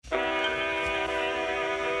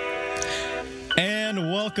And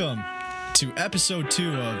welcome to episode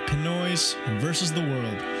 2 of Pinoys versus the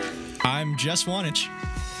World. I'm Jess Wanich.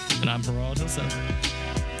 And I'm Harald Hilsa.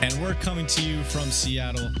 And we're coming to you from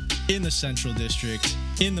Seattle, in the Central District,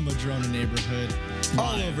 in the Madrona neighborhood,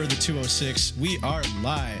 all over the 206. We are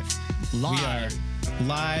live. We are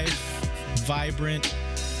live, vibrant,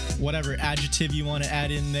 whatever adjective you want to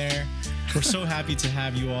add in there. We're so happy to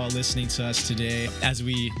have you all listening to us today as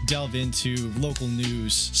we delve into local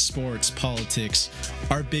news, sports, politics,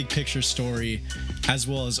 our big picture story, as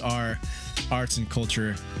well as our arts and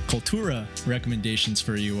cultura recommendations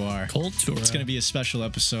for you are. Cultura. It's going to be a special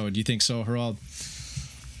episode. Do you think so, Harald?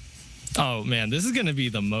 Oh, man, this is going to be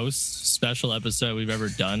the most special episode we've ever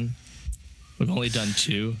done. We've only done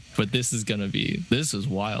 2, but this is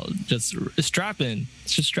wild. Just strap in.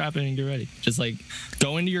 Just strap in and get ready. Just like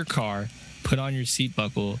go into your car, put on your seat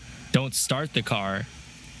buckle, don't start the car,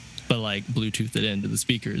 but like Bluetooth it into the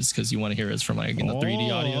speakers because you want to hear us from like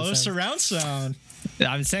 3D audio. Oh, surround sound.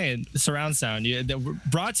 I'm saying surround sound.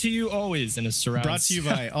 Brought to you always in a surround. Brought to you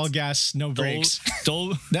by All Gas, No Brakes.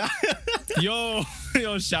 Yo,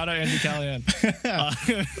 shout out Andy Callahan.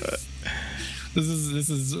 This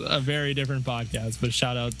is a very different podcast, but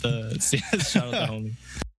shout out the homie.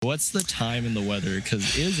 What's the time and the weather?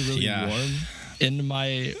 Because it is really warm in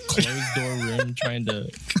my closed door room, trying to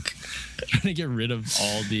get rid of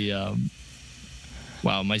all the.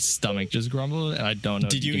 Wow, my stomach just grumbled, and I don't know.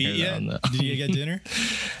 Did you eat yet? Did you get dinner?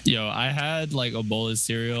 Yo, I had like a bowl of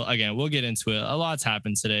cereal. Again, we'll get into it. A lot's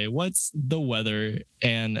happened today. What's the weather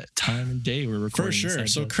and time and day we're recording? For sure.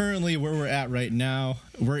 So currently where we're at right now,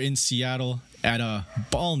 we're in Seattle at a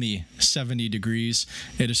balmy 70 degrees.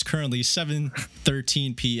 It is currently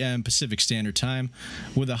 7:13 p.m. Pacific Standard Time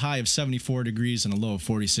with a high of 74 degrees and a low of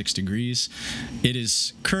 46 degrees. It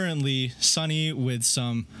is currently sunny with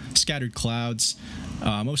some scattered clouds,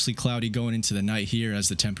 mostly cloudy going into the night here as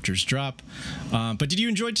the temperatures drop. But did you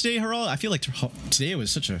enjoy today, Harald? I feel like today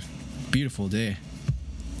was such a beautiful day.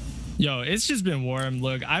 Yo, it's just been warm.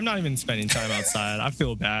 Look, I'm not even spending time outside. I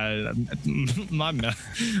feel bad. My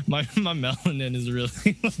melanin is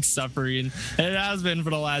really like suffering, and it has been for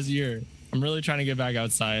the last year. I'm really trying to get back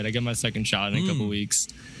outside. I get my second shot in a couple weeks,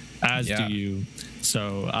 as do you.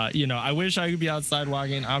 So, I wish I could be outside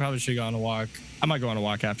walking. I probably should go on a walk. I might go on a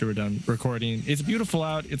walk after we're done recording. It's beautiful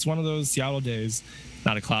out. It's one of those Seattle days.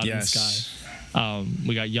 Not a cloud in the sky.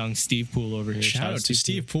 We got young Steve Poole over here. Shout out to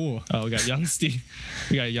Steve Poole. Oh, we got young Steve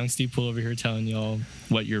Poole over here telling y'all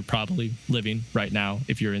what you're probably living right now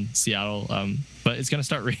if you're in Seattle. But it's gonna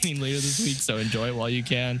start raining later this week, so enjoy it while you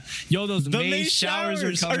can. Yo, those May showers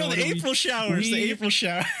are coming. The April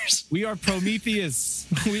showers. We are Prometheus.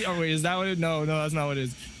 Wait, is that what it? No, that's not what it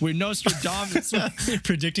is. We're Nostradamus.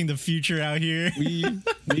 Predicting the future out here.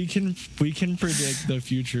 We can predict the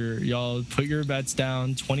future. Y'all put your bets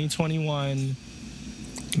down. 2021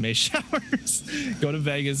 May showers. Go to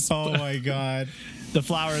Vegas. Oh my God. The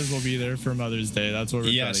flowers will be there for Mother's Day. That's what we're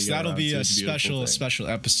trying to get. Yes, that'll be a special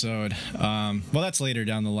episode. Well, that's later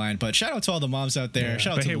down the line. But shout out to all the moms out there.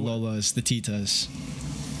 Shout out to the Lolas, the Titas.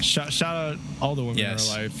 Shout out all the women in our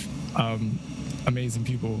life. Amazing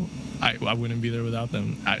people. I wouldn't be there without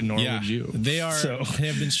them, nor would you. They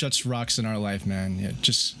have been such rocks in our life, man. Yeah,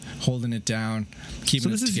 just holding it down,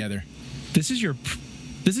 keeping it together. This is your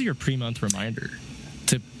pre-month reminder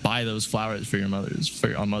to buy those flowers for your mothers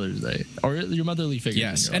on Mother's Day, or your motherly figures.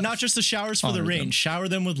 Yes, and not just the showers for the rain. Shower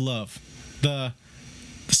them with love. The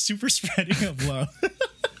super spreading of love.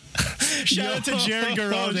 Shout out to Jared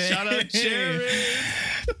Garone. Shout out Jared.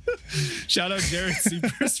 Shout out Jared.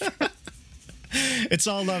 Super spread. It's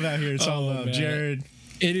all love out here. It's all love, man. Jared.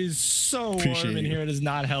 It is so warm in here. It does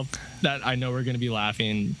not help that I know we're going to be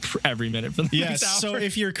laughing every minute for the next hour. So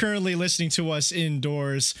if you're currently listening to us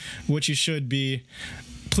indoors, which you should be,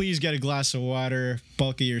 please get a glass of water,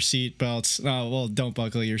 buckle your seatbelts. Don't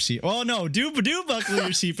buckle your seat. Oh no, do buckle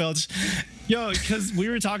your seatbelts. Yo, because we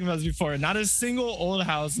were talking about this before. Not a single old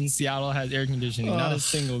house in Seattle has air conditioning. Not a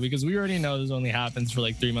single, because we already know this only happens for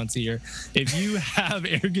like 3 months a year. If you have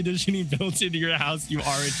air conditioning built into your house, you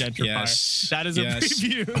are a gentrifier. Yes. That is a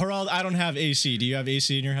preview. Harald, I don't have AC. Do you have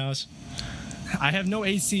AC in your house? I have no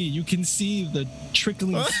AC. You can see the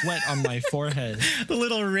trickling sweat on my forehead. The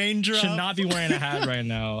little raindrop. Should not be wearing a hat right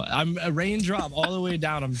now. I'm a raindrop all the way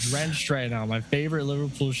down. I'm drenched right now. My favorite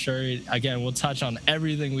Liverpool shirt. Again, we'll touch on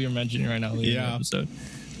everything we were mentioning right now later in the episode.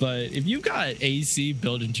 But if you've got AC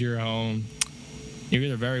built into your home, you're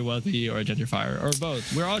either very wealthy or a gentrifier, or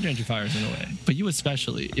both. We're all gentrifiers in a way, but you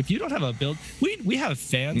especially. If you don't have a built, we have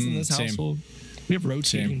fans in this household. We have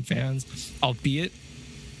rotating fans, albeit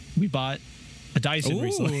we bought a Dyson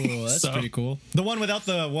recently. Oh, that's pretty cool. The one without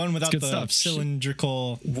the stuff.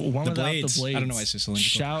 cylindrical One without blades. the blades. I don't know why I say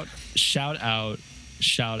cylindrical. Shout out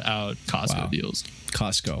Costco deals.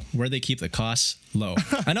 Costco, where they keep the costs low.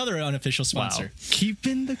 Another unofficial sponsor. Wow.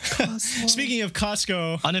 Keeping the costs low. Speaking of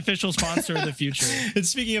Costco, unofficial sponsor of the future. And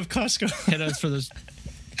speaking of Costco, hit us for this.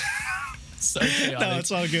 So chaotic. No,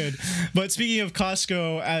 it's all good. But speaking of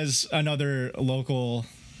Costco as another local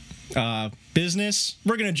business,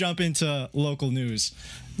 we're gonna jump into local news.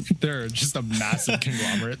 They're just a massive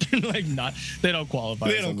conglomerate. They're like they don't qualify.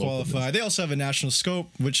 They don't qualify. They also have a national scope,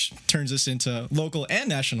 which turns us into local and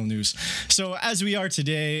national news. So as we are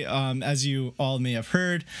today, as you all may have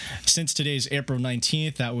heard, since today's April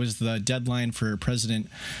 19th, that was the deadline for President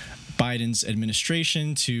Biden's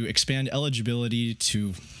administration to expand eligibility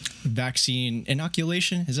to vaccine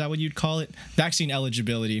inoculation. Is that what you'd call it? Vaccine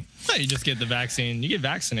eligibility. No, you just get the vaccine. You get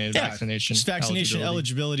vaccinated. Yeah, Vaccination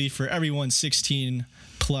eligibility for everyone 16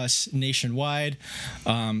 plus nationwide.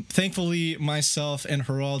 Thankfully, myself and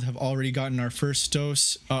Harald have already gotten our first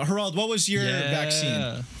dose. Harald, what was your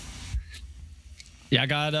vaccine? Yeah, I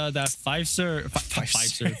got that Pfizer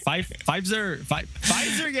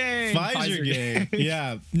gang. Pfizer gang.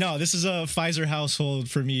 Yeah. No, this is a Pfizer household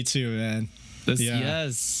for me too, man.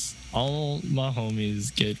 Yes. All my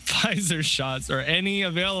homies get Pfizer shots or any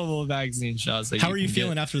available vaccine shots. How are you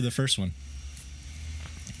feeling after the first one?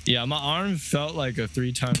 Yeah, my arm felt like a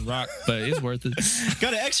 3-ton rock, but it's worth it.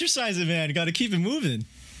 Gotta exercise it, man. Gotta keep it moving.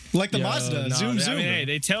 Like the Mazda. Zoom. I mean, hey,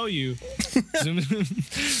 they tell you.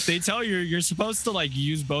 They tell you you're supposed to like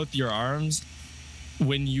use both your arms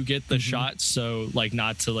when you get the shot, so like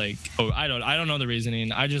not to like I don't know the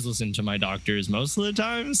reasoning. I just listen to my doctors most of the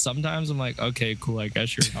time. Sometimes I'm like, okay, cool, I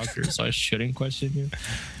guess you're a doctor, so I shouldn't question you.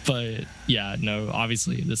 But yeah, no,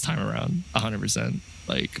 obviously this time around 100%,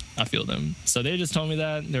 like I feel them. So they just told me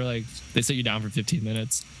that. They're like, they sit you down for 15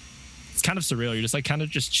 minutes. It's kind of surreal. You're just like kind of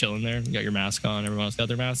just chilling there. You got your mask on, everyone else got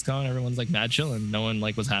their mask on, everyone's like mad chilling. No one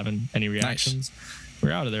like was having any reactions. Nice.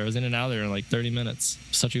 We're out of there. I was in and out of there in like 30 minutes.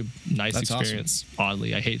 Such a nice experience. Awesome.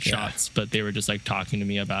 Oddly, I hate shots, but they were just like talking to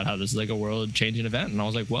me about how this is like a world-changing event, and I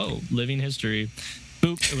was like, "Whoa, living history."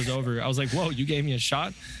 Boop, it was over. I was like, "Whoa, you gave me a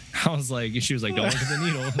shot?" I was like, she was like, "Don't look at the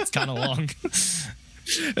needle. It's kind of long."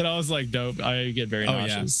 And I was like, "Dope." I get very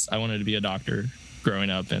nauseous. Yeah. I wanted to be a doctor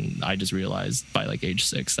growing up, and I just realized by like age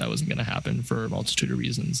 6 that wasn't going to happen for a multitude of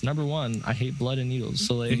reasons. Number one, I hate blood and needles,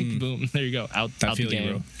 so like boom, there you go, out the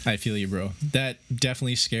game. I feel you, bro. That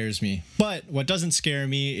definitely scares me. But what doesn't scare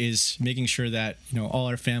me is making sure that all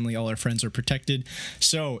our family, all our friends are protected.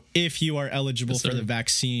 So if you are eligible for the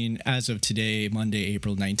vaccine as of today, Monday,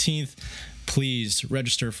 April 19th, please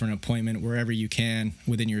register for an appointment wherever you can,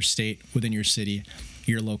 within your state, within your city,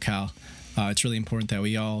 your locale. It's really important that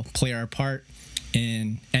we all play our part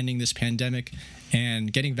in ending this pandemic,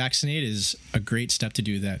 and getting vaccinated is a great step to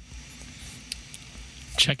do that.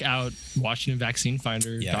 Check out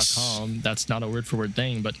WashingtonVaccineFinder.com. Yes. That's not a word for word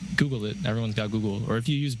thing, but Google it. Everyone's got Google. Or if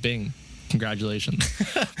you use Bing, congratulations.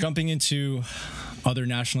 Jumping into other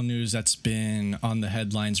national news that's been on the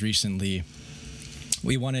headlines recently,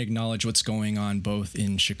 we want to acknowledge what's going on both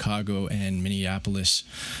in Chicago and Minneapolis,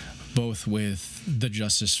 both with the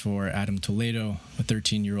justice for Adam Toledo, a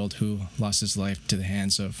 13-year-old who lost his life to the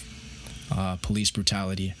hands of police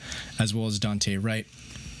brutality, as well as Dante Wright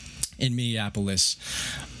in Minneapolis.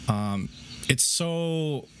 It's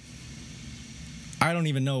so... I don't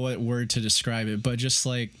even know what word to describe it, but just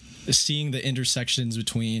like seeing the intersections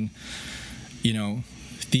between,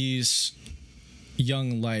 these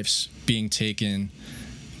young lives being taken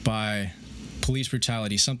by police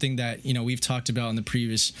brutality, something that we've talked about in the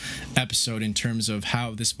previous episode in terms of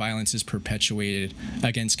how this violence is perpetuated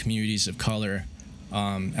against communities of color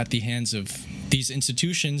at the hands of these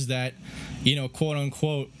institutions that quote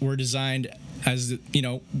unquote were designed as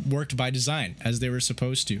worked by design as they were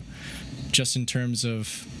supposed to, just in terms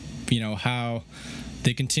of how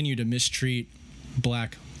they continue to mistreat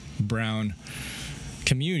Black, brown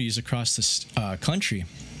communities across this country.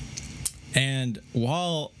 And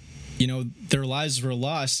while their lives were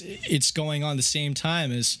lost, it's going on the same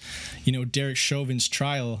time as, Derek Chauvin's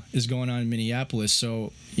trial is going on in Minneapolis.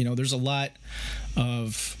 So, there's a lot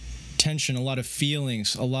of tension, a lot of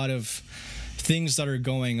feelings, a lot of things that are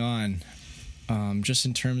going on, just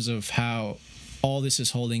in terms of how all this is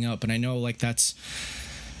holding up. And I know that's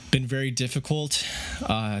been very difficult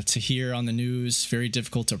to hear on the news, very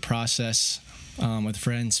difficult to process with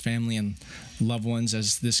friends, family, and loved ones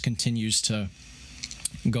as this continues to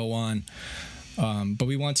go on, but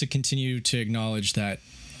we want to continue to acknowledge that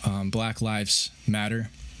Black lives matter.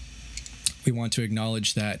 We want to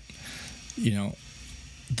acknowledge that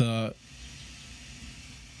the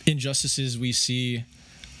injustices we see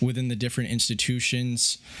within the different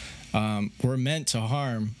institutions were meant to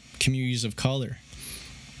harm communities of color.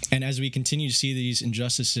 And as we continue to see these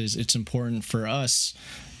injustices, it's important for us,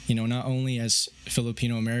 not only as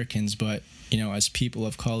Filipino Americans, but, as people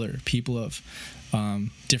of color, people of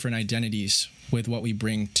different identities with what we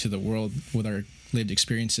bring to the world with our lived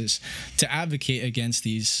experiences, to advocate against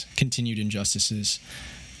these continued injustices.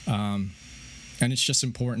 And it's just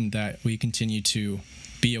important that we continue to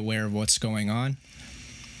be aware of what's going on,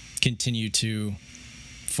 continue to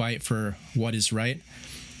fight for what is right,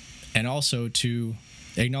 and also to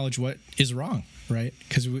acknowledge what is wrong, right?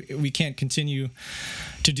 Because we can't continue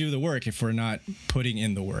to do the work if we're not putting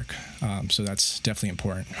in the work. So that's definitely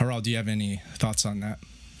important. Harald, do you have any thoughts on that?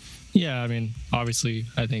 Yeah, I mean, obviously,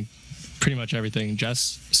 I think pretty much everything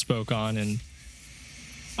Jess spoke on, and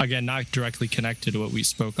again, not directly connected to what we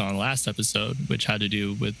spoke on last episode, which had to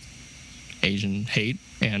do with Asian hate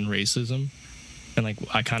and racism. And like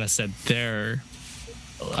I kind of said there,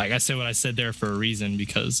 like I said what I said there for a reason,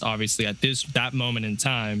 because obviously at that moment in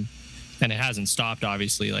time, and it hasn't stopped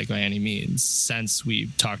obviously like by any means since we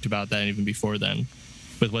talked about that, and even before then,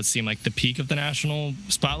 with what seemed like the peak of the national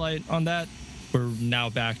spotlight on that, we're now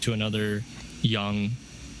back to another young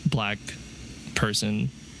black person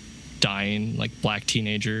dying, like black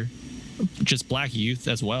teenager, just black youth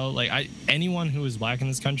as well. Like anyone who is black in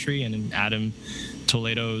this country, and in Adam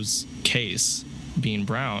Toledo's case being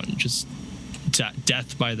brown, just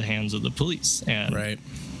death by the hands of the police. And right.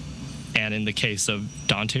 And in the case of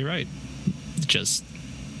Daunte Wright, just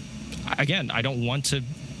again, I don't want to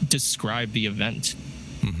describe the event.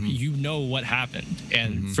 Mm-hmm. You know what happened,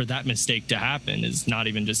 and mm-hmm. for that mistake to happen is not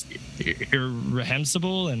even just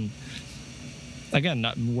irreprehensible. And again,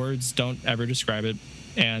 words don't ever describe it,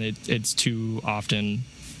 and it's too often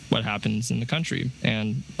what happens in the country.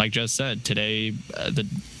 And like Jess said today, the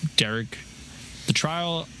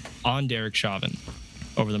trial on Derek Chauvin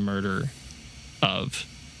over the murder of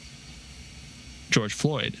George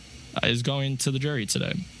Floyd is going to the jury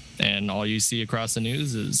today. And all you see across the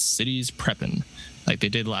news is cities prepping like they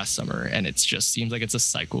did last summer. And it just seems like it's a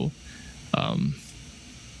cycle.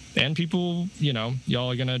 And people,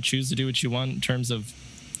 y'all are going to choose to do what you want in terms of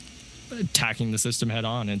attacking the system head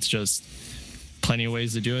on. It's just plenty of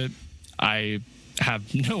ways to do it. I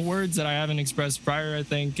have no words that I haven't expressed prior, I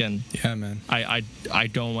think. And yeah, man, I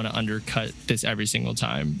don't want to undercut this every single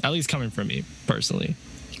time, at least coming from me personally,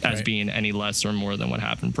 as right. being any less or more than what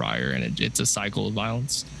happened prior. And it's a cycle of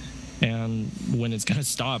violence. And when it's going to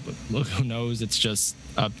stop, who knows? It's just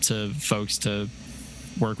up to folks to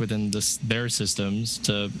work within their systems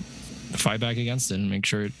to fight back against it and make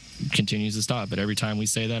sure it continues to stop. But every time we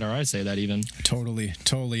say that, or I say that even. Totally.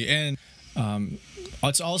 And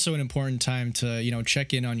it's also an important time to,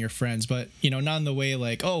 check in on your friends, but, not in the way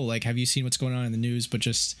like, oh, like, have you seen what's going on in the news? But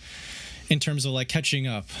just in terms of like catching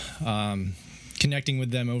up, connecting with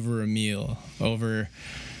them over a meal, over,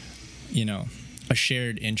 a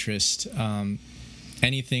shared interest,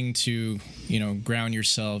 anything to, ground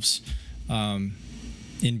yourselves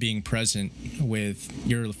in being present with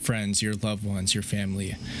your friends, your loved ones, your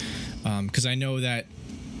family. Because I know that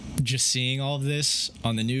just seeing all of this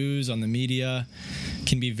on the news, on the media,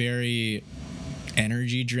 can be very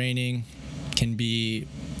energy draining, can be,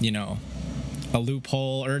 a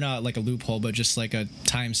loophole, or not like a loophole, but just like a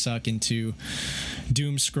time suck into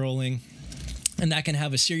doom scrolling. And that can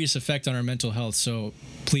have a serious effect on our mental health. So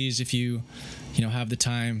please, if you, have the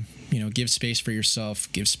time, give space for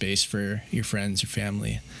yourself, give space for your friends, your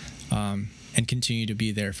family, and continue to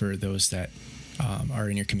be there for those that are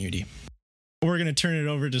in your community. We're going to turn it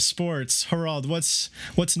over to sports. Harald, what's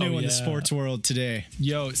new in the sports world today?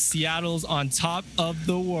 Yo, Seattle's on top of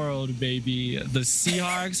the world, baby. The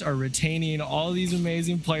Seahawks are retaining all these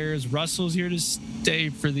amazing players. Russell's here to stay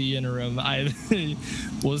for the interim.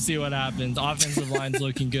 We'll see what happens. Offensive line's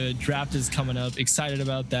looking good. Draft is coming up. Excited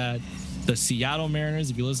about that. The Seattle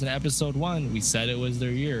Mariners, if you listen to episode 1, we said it was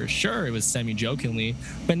their year. Sure, it was semi-jokingly,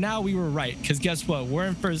 but now we were right, because guess what? We're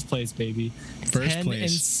in first place, baby. First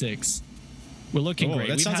 10-6. We're looking great.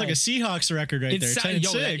 That sounds like a Seahawks record right there.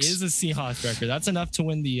 10-6. That is a Seahawks record. That's enough to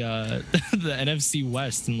win the the NFC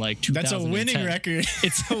West in like 2010. That's a winning record.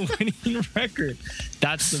 It's a winning record.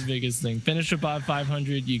 That's the biggest thing. Finish above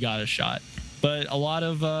 500, you got a shot. But a lot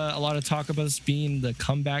of talk about us being the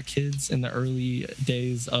comeback kids in the early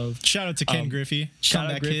days of. Shout out to Ken Griffey. Shout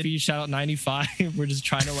out Griffey. Shout out 95. We're just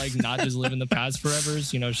trying to like not just live in the past forever.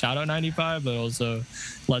 Shout out 95, but also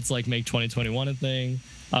let's like make 2021 a thing.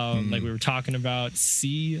 Like we were talking about,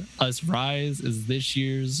 See Us Rise is this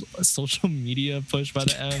year's social media push by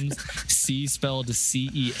the M's. C spelled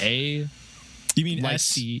CEA. You mean like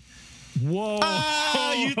S? Whoa!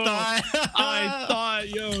 You thought? I thought,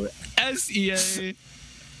 yo, SEA,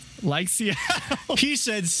 like Seattle. He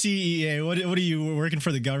said CEA. What are you working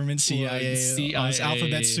for? The government? CIA? CIA.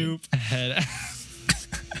 Alphabet soup.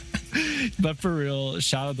 But for real,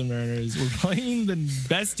 shout out the Mariners. We're playing the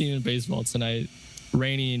best team in baseball tonight,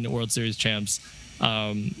 reigning World Series champs,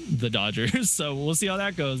 the Dodgers. So we'll see how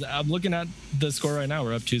that goes. I'm looking at the score right now.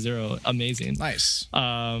 We're up 2-0. Amazing. Nice.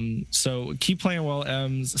 So keep playing well,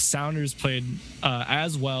 M's. Sounders played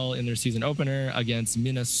as well in their season opener against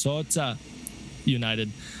Minnesota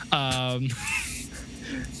United.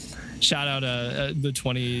 Shout out the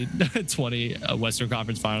 2020 Western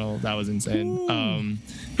Conference Final. That was insane.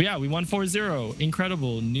 But yeah, we won 4-0.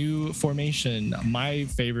 Incredible. New formation. My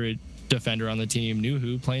favorite defender on the team,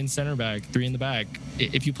 Nuhu, playing center back, 3 in the back.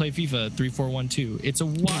 If you play FIFA, 3-4-1-2. It's a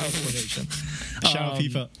wild formation. Shout out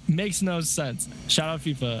FIFA. Makes no sense. Shout out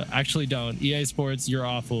FIFA. Actually don't. EA Sports, you're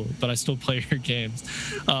awful, but I still play your games.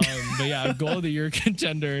 But yeah, goal of the year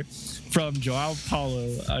contender from Joao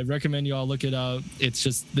Paulo. I recommend you all look it up. It's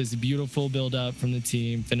just this beautiful build up from the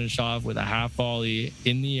team, finished off with a half volley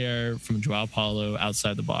in the air from Joao Paulo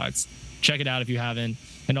outside the box. Check it out if you haven't.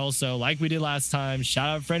 And also, like we did last time, shout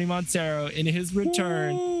out Freddie Montero in his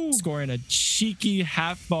return, scoring a cheeky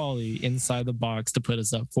half volley inside the box to put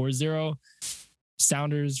us up 4-0.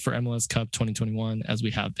 Sounders for MLS Cup 2021, as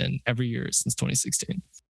we have been every year since 2016.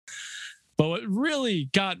 But what really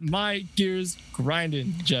got my gears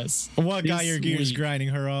grinding, Jess? What got your gears grinding,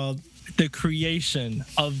 Gerald? The creation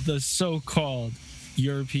of the so-called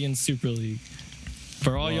European Super League.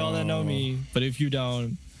 For all y'all that know me, but if you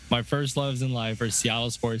don't, my first loves in life are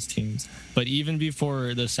Seattle sports teams. But even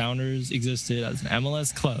before the Sounders existed as an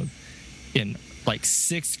MLS club in like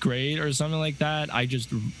 6th grade or something like that,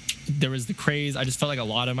 there was the craze. I just felt like a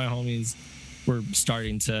lot of my homies were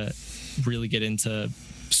starting to really get into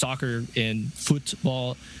soccer and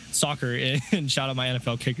football, and shout out my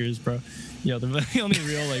NFL kickers, bro. You know, the only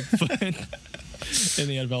real like foot in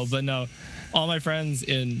the NFL. But no, all my friends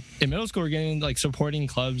in middle school were getting like supporting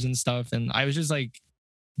clubs and stuff, and I was just like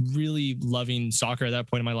really loving soccer at that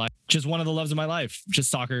point in my life. Just one of the loves of my life, just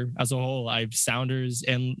soccer as a whole. I've Sounders,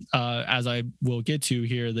 and as I will get to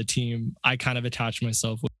here, the team I kind of attached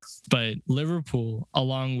myself with. But Liverpool,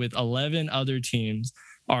 along with 11 other teams,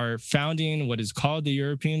 are founding what is called the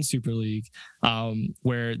European Super League,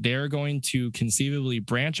 where they're going to conceivably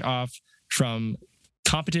branch off from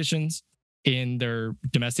competitions in their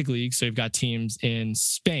domestic league. So you've got teams in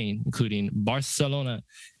Spain, including Barcelona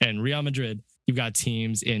and Real Madrid. You've got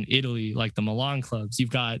teams in Italy, like the Milan clubs.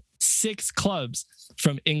 You've got 6 clubs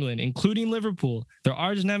from England, including Liverpool, their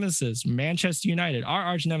arch nemesis, Manchester United, our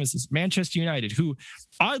arch nemesis, Manchester United, who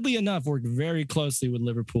oddly enough worked very closely with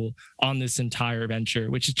Liverpool on this entire venture,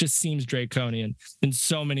 which just seems draconian in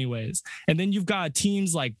so many ways. And then you've got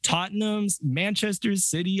teams like Tottenham's, Manchester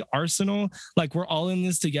City, Arsenal, like we're all in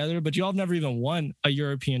this together, but you all have never even won a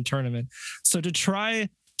European tournament. So to try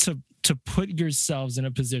to put yourselves in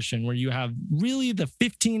a position where you have really the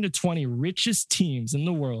 15 to 20 richest teams in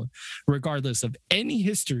the world, regardless of any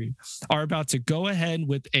history, are about to go ahead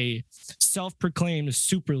with a self-proclaimed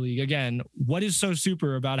Super League. Again, what is so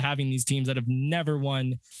super about having these teams that have never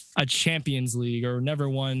won a Champions League or never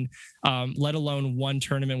won, let alone one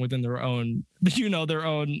tournament within their own,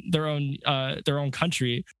 their own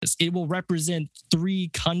country? It will represent 3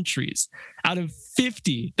 countries out of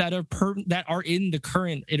 50 that are in the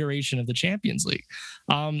current iteration of the Champions League.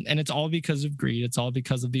 And it's all because of greed. It's all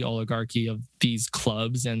because of the oligarchy of these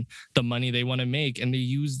clubs and the money they want to make. And they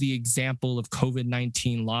use the example of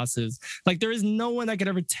COVID-19 losses. Like, there is no one that could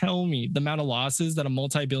ever tell me the amount of losses that a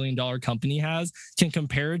multi-billion-dollar company has can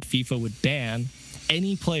compare it. FIFA would ban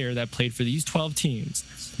any player that played for these 12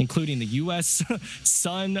 teams, including the U.S.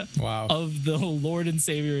 son of the Lord and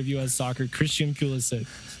Savior of U.S. soccer, Christian Pulisic,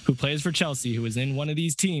 who plays for Chelsea, who is in one of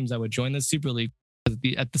these teams that would join the Super League.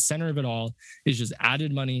 At the center of it all is just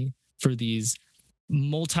added money for these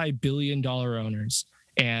multi-billion-dollar owners,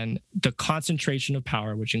 and the concentration of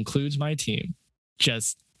power, which includes my team,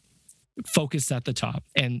 just focused at the top.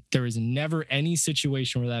 And there is never any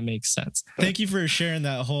situation where that makes sense. Thank you for sharing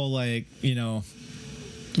that whole, like,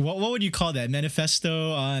 what would you call that,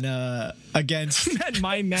 manifesto on against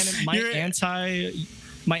my anti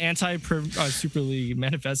Super League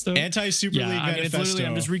manifesto. Anti-Super League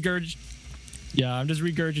manifesto. It's literally, I'm just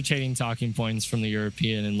regurgitating talking points from the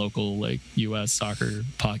European and local, like, U.S. soccer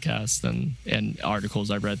podcasts and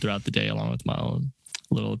articles I've read throughout the day, along with my own.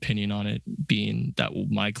 little opinion on it, being that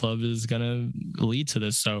my club is gonna lead to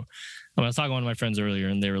this. So I was talking to one of my friends earlier,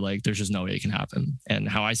 and they were like, there's just no way it can happen. And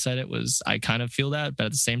how I said it was, I kind of feel that, but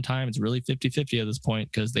at the same time, it's really 50-50 at this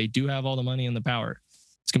point, because they do have all the money and the power.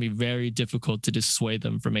 It's going to be very difficult to dissuade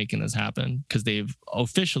them from making this happen, because they've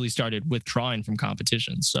officially started withdrawing from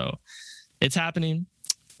competition. So it's happening.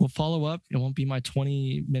 We'll follow up. It won't be my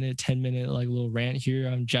 20-minute, 10-minute like little rant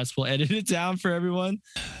here. Jess will edit it down for everyone.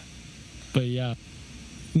 But yeah.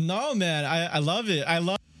 No, man, I love it.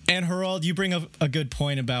 And Harold, you bring up a good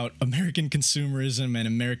point about American consumerism and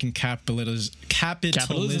American capitalism.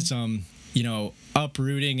 You know,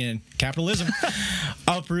 uprooting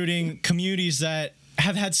communities that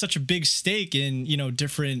have had such a big stake in, you know,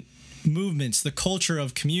 different movements, the culture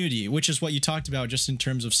of community, which is what you talked about just in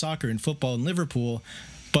terms of soccer and football in Liverpool,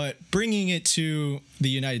 but bringing it to the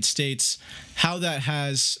United States, how that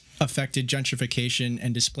has affected gentrification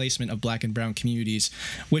and displacement of Black and brown communities,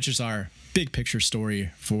 which is our big picture story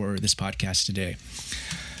for this podcast today.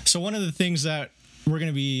 So one of the things that we're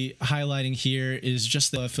going to be highlighting here is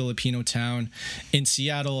just the Filipino town in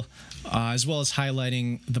Seattle, as well as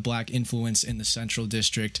highlighting the Black influence in the Central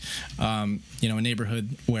District, you know, a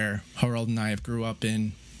neighborhood where Harold and I have grew up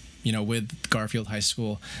in, you know, with Garfield High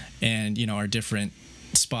School and, you know, our different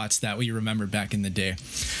spots that we remember back in the day.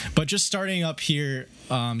 But just starting up here,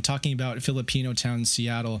 talking about Filipino town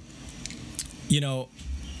Seattle, you know,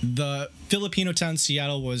 the Filipino town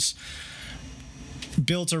Seattle was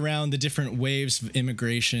built around the different waves of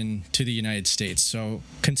immigration to the United States. So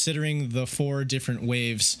considering the 4 different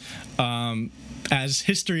waves, as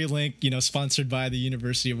HistoryLink, you know, sponsored by the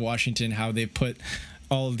University of Washington, how they put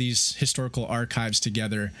all of these historical archives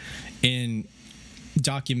together in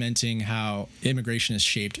documenting how immigration has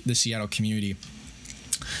shaped the Seattle community.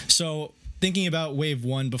 So thinking about wave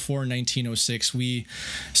 1 before 1906, we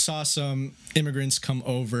saw some immigrants come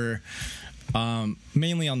over,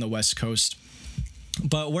 mainly on the West Coast.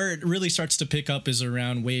 But where it really starts to pick up is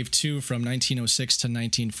around wave 2 from 1906 to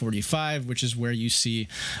 1945, which is where you see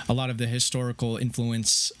a lot of the historical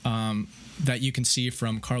influence that you can see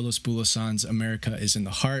from Carlos Bulosan's America is in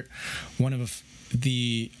the Heart, one of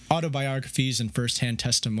the autobiographies and firsthand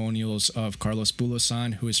testimonials of Carlos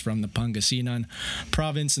Bulosan, who is from the Pangasinan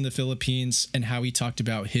province in the Philippines, and how he talked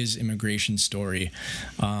about his immigration story,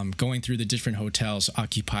 going through the different hotels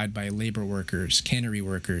occupied by labor workers, cannery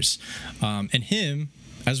workers, and him,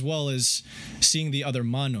 as well as seeing the other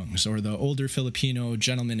manongs, or the older Filipino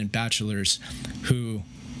gentlemen and bachelors who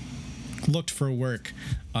looked for work,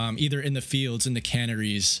 either in the fields, in the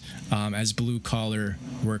canneries, as blue-collar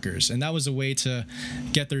workers. And that was a way to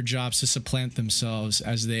get their jobs, to supplant themselves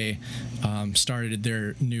as they started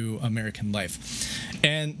their new American life.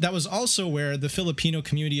 And that was also where the Filipino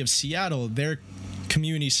community of Seattle, their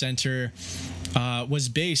community center, was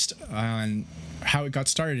based on how it got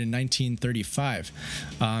started in 1935.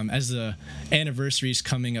 As the anniversary is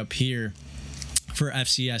coming up here for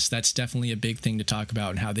FCS, that's definitely a big thing to talk about,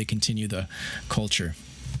 and how they continue the culture.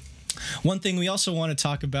 One thing we also want to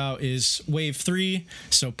talk about is wave 3,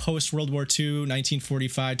 so post World War II,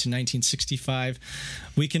 1945 to 1965.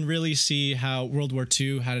 We can really see how World War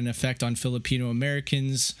II had an effect on Filipino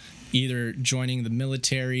Americans, either joining the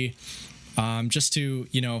military, just to,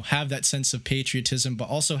 you know, have that sense of patriotism, but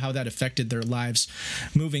also how that affected their lives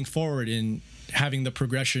moving forward in having the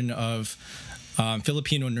progression of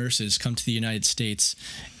Filipino nurses come to the United States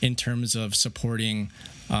in terms of supporting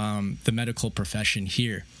the medical profession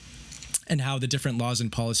here, and how the different laws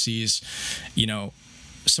and policies, you know,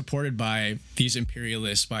 supported by these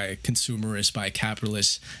imperialist, by consumerist, by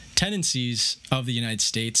capitalist tendencies of the United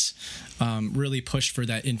States, really pushed for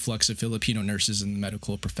that influx of Filipino nurses in the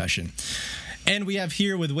medical profession. And we have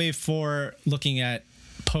here with wave 4 looking at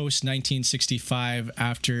post 1965,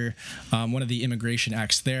 after one of the immigration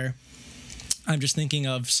acts there. I'm just thinking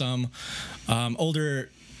of some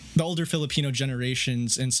older Filipino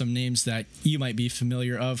generations and some names that you might be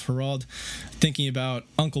familiar of, Harold. Thinking about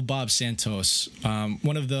Uncle Bob Santos,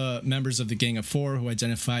 one of the members of the Gang of Four who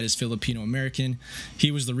identified as Filipino American.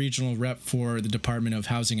 He was the regional rep for the Department of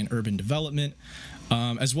Housing and Urban Development,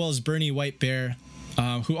 as well as Bernie White Bear,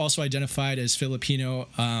 who also identified as Filipino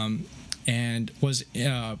and was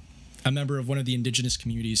a member of one of the indigenous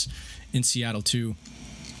communities in Seattle too.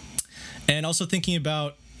 And also thinking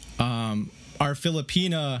about our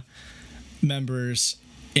Filipina members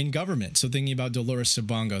in government. So thinking about Dolores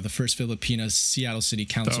Sabonga, the first Filipina Seattle City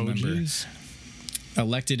Council member,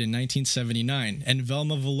 elected in 1979, and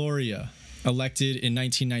Velma Valoria, elected in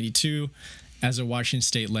 1992 as a Washington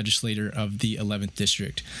State legislator of the 11th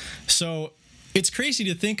District. So it's crazy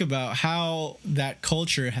to think about how that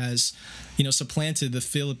culture has, supplanted the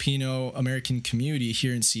Filipino American community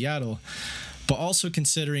here in Seattle, but also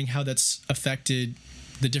considering how that's affected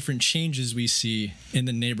the different changes we see in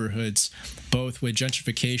the neighborhoods, both with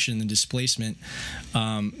gentrification and displacement,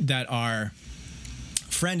 that our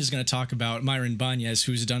friend is going to talk about, Myron Banez,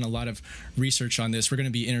 who's done a lot of research on this. We're going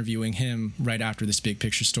to be interviewing him right after this big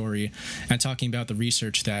picture story and talking about the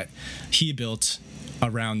research that he built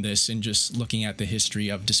around this and just looking at the history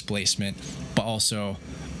of displacement, but also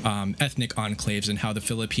ethnic enclaves and how the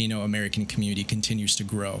Filipino American community continues to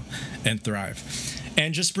grow and thrive.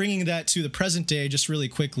 And just bringing that to the present day, just really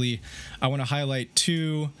quickly, I want to highlight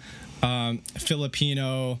two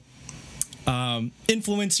Filipino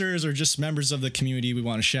influencers or just members of the community we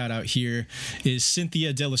want to shout out here is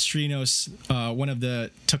Cynthia De Los Trinos, one of the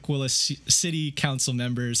Tukwila City Council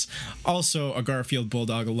members, also a Garfield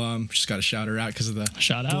Bulldog alum. Just got to shout her out because of the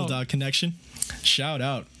Bulldog connection. Shout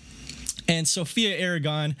out. And Sophia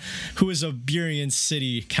Aragon, who is a Burien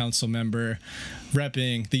City Council member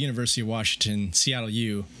repping the University of Washington, Seattle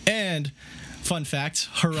U. And fun fact,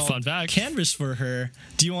 canvas for her.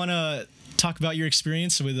 Do you want to talk about your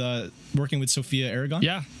experience with working with Sophia Aragon?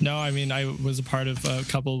 Yeah, no, I mean, I was a part of a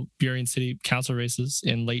couple Burien City Council races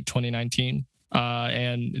in late 2019.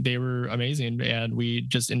 And they were amazing. And we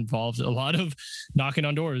just involved a lot of knocking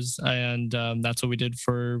on doors. And that's what we did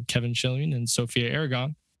for Kevin Schilling and Sophia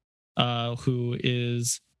Aragon, who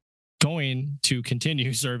is going to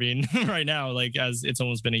continue serving right now, like as it's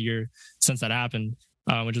almost been a year since that happened,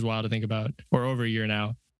 which is wild to think about, or over a year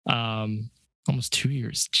now. Almost 2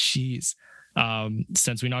 years. Jeez.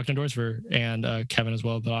 Since we knocked on doors for her and Kevin as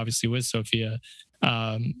well, but obviously with Sophia.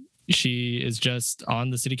 She is just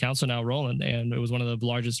on the city council now rolling, and it was one of the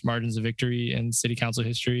largest margins of victory in city council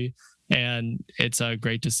history. And it's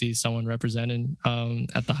great to see someone representing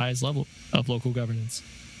at the highest level of local governance.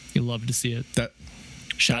 You love to see it.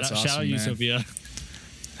 Shout out you, Sophia.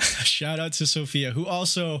 Shout out to Sophia, who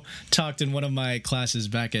also talked in one of my classes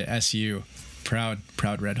back at SU. Proud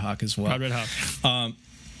Red Hawk as well. Proud Red Hawk.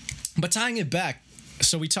 But tying it back,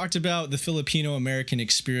 so we talked about the Filipino American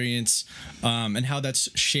experience and how that's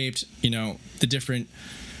shaped, the different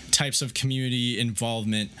types of community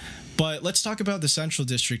involvement. But let's talk about the Central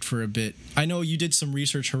District for a bit. I know you did some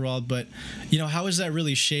research, Gerald, but how has that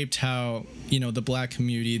really shaped how the Black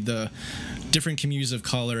community, the different communities of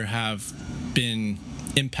color have been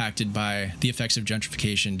impacted by the effects of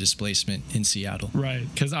gentrification, displacement in Seattle? Right,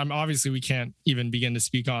 because obviously we can't even begin to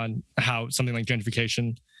speak on how something like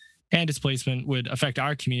gentrification and displacement would affect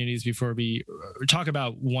our communities before we talk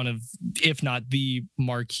about one of, if not the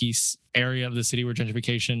marquee area of the city where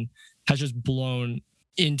gentrification has just blown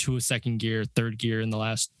into a second gear, third gear in the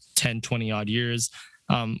last 10, 20 odd years,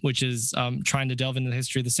 which is trying to delve into the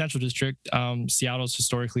history of the Central District, Seattle's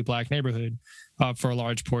historically Black neighborhood, for a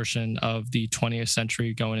large portion of the 20th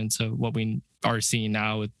century, going into what we are seeing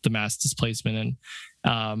now with the mass displacement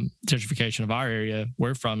and gentrification of our area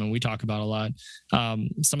we're from, and we talk about a lot.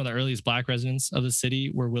 Some of the earliest Black residents of the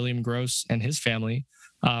city were William Gross and his family,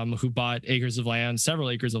 who bought several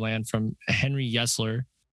acres of land from Henry Yesler,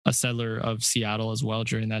 a settler of Seattle as well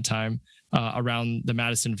during that time, around the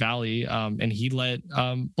Madison Valley. And he let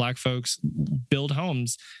Black folks build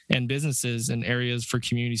homes and businesses and areas for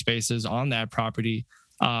community spaces on that property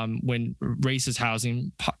when racist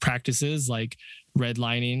housing practices like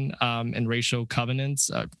redlining and racial covenants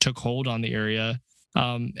took hold on the area.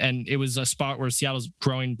 And it was a spot where Seattle's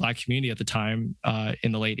growing Black community at the time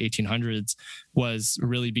in the late 1800s was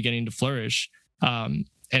really beginning to flourish. And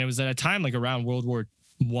it was at a time like around World War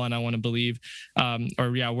I want to believe,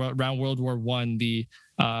 around World War I.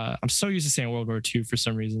 I'm so used to saying World War II for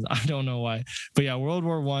some reason. I don't know why, but yeah, World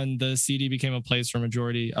War I, the CD became a place where a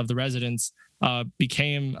majority of the residents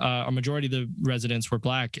were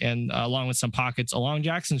Black, and along with some pockets along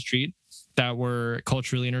Jackson Street that were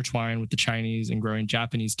culturally intertwined with the Chinese and growing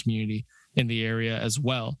Japanese community in the area as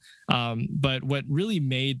well. But what really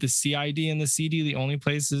made the CID and the CD the only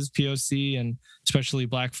places POC and especially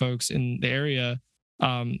Black folks in the area,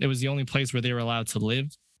 it was the only place where they were allowed to live.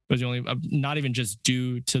 It was the only, not even just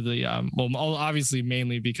due to the, obviously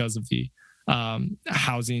mainly because of the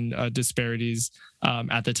housing disparities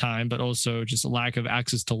at the time, but also just a lack of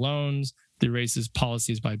access to loans, the racist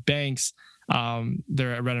policies by banks. I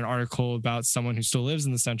read an article about someone who still lives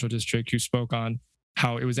in the Central District who spoke on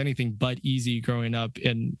how it was anything but easy growing up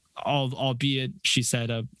in albeit she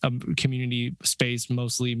said a community space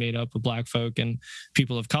mostly made up of Black folk and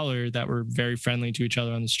people of color that were very friendly to each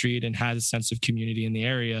other on the street and had a sense of community in the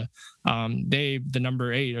area. The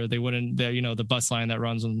number 8, or they wouldn't, the bus line that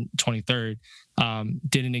runs on 23rd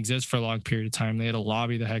didn't exist for a long period of time. They had to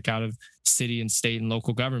lobby the heck out of city and state and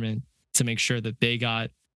local government to make sure that they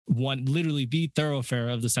got literally the thoroughfare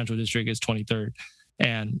of the Central District is 23rd.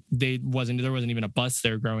 And there wasn't even a bus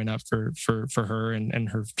there growing up for her and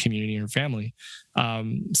her community and her family.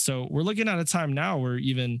 So we're looking at a time now where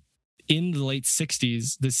even in the late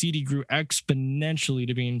 60s, the CD grew exponentially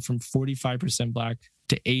to being from 45% Black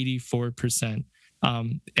to 84%.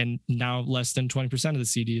 And now less than 20% of the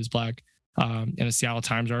CD is Black. In a Seattle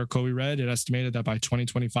Times article we read, it estimated that by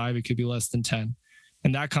 2025, it could be less than 10.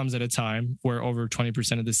 And that comes at a time where over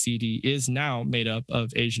 20% of the CD is now made up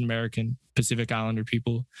of Asian American, Pacific Islander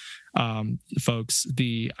people, folks.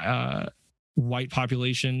 The white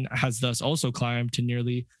population has thus also climbed to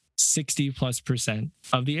nearly 60+%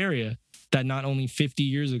 of the area that not only 50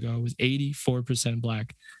 years ago was 84%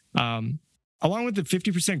 Black. Along with the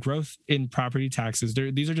 50% growth in property taxes,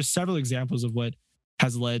 these are just several examples of what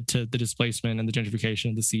has led to the displacement and the gentrification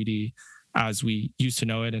of the CD as we used to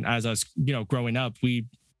know it. And as us, growing up, we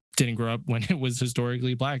didn't grow up when it was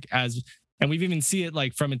historically Black, and we've even see it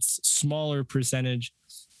like from its smaller percentage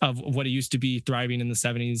of what it used to be thriving in the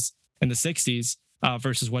 70s and the 60s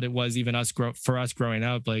versus what it was even for us growing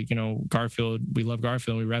up. Like, Garfield, we love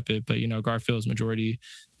Garfield, we rep it, but Garfield is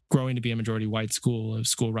growing to be a majority white school, a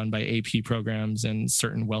school run by AP programs and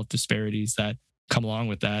certain wealth disparities that come along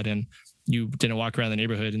with that. And you didn't walk around the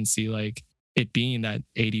neighborhood and see like it being that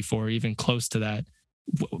 84, even close to that,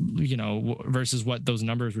 versus what those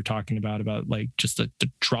numbers were talking about like just the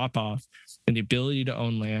drop off and the ability to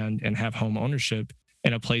own land and have home ownership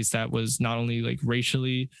in a place that was not only like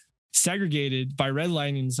racially segregated by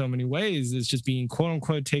redlining in so many ways, is just being quote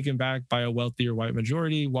unquote taken back by a wealthier white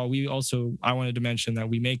majority. While I wanted to mention that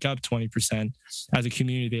we make up 20% as a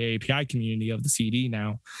community, the API community of the CD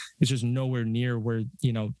now. It's just nowhere near where,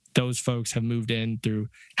 those folks have moved in through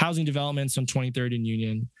housing developments on 23rd and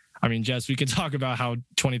Union. I mean, Jess, we could talk about how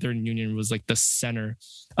 23rd and Union was like the center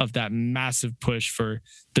of that massive push for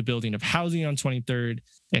the building of housing on 23rd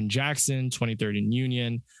and Jackson, 23rd and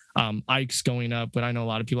Union. Ike's going up, but I know a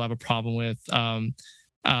lot of people have a problem with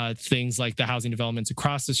things like the housing developments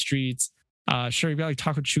across the streets. Sure, you've got like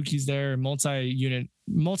Taco Chuki's there.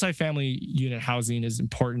 Multi-family unit housing is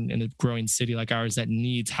important in a growing city like ours that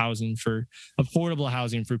needs housing for affordable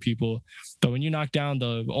housing for people. But when you knock down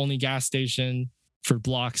the only gas station for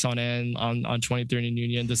blocks on end on 23rd and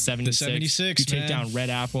Union, the 76, you take down Red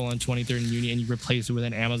Apple on 23rd and Union and you replace it with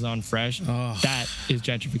an Amazon Fresh. That is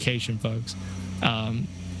gentrification, folks.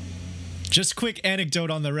 Just quick anecdote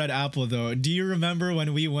on the Red Apple, though. Do you remember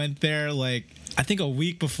when we went there, like, I think a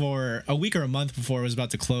week or a month before it was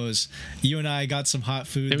about to close? You and I got some hot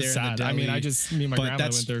food there. It was sad. I mean, me and my grandma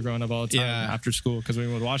went there growing up all the time after school because we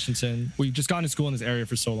went to Washington. We just got into school in this area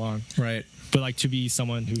for so long. Right. But like to be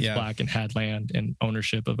someone who's Black and had land and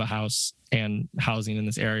ownership of a house and housing in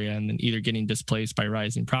this area, and then either getting displaced by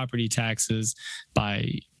rising property taxes, by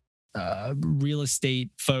real estate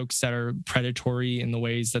folks that are predatory in the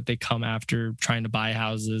ways that they come after trying to buy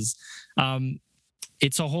houses.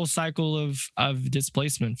 It's a whole cycle of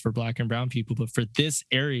displacement for Black and brown people. But for this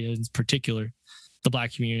area in particular, the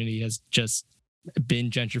Black community has just been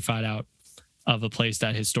gentrified out of a place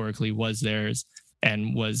that historically was theirs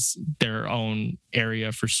and was their own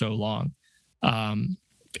area for so long. And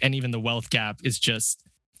even the wealth gap is just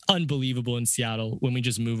unbelievable in Seattle when we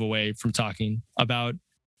just move away from talking about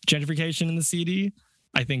gentrification in the CD.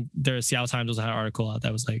 I think the Seattle Times had an article out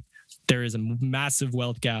that was like, there is a massive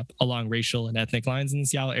wealth gap along racial and ethnic lines in the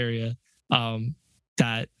Seattle area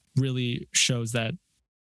that really shows that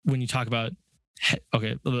when you talk about,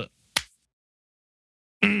 okay, this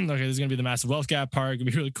is going to be the massive wealth gap part. Going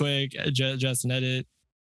to be really quick, Justin, edit.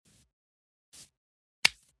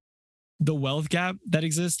 The wealth gap that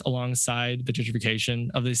exists alongside the gentrification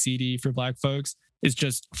of the CD for Black folks is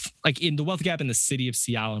just like in the wealth gap in the city of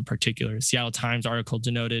Seattle in particular. Seattle Times article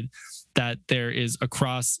denoted that there is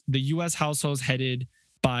across the U.S. households headed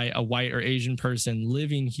by a white or Asian person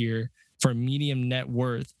living here for a medium net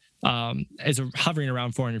worth is hovering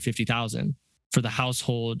around $450,000 for the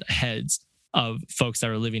household heads of folks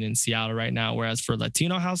that are living in Seattle right now. Whereas for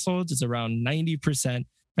Latino households, it's around 90%.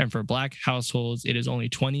 And for Black households, it is only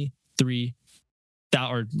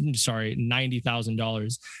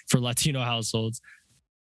 $90,000 for Latino households.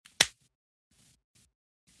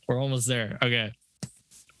 We're almost there. Okay.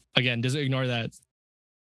 Again, just ignore that.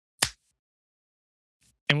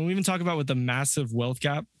 And when we even talk about what the massive wealth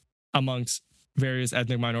gap amongst various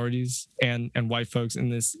ethnic minorities and white folks in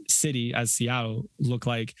this city as Seattle look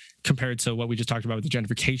like compared to what we just talked about with the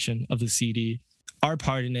gentrification of the CD, our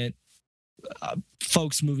part in it,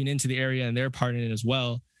 folks moving into the area and their part in it as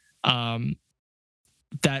well,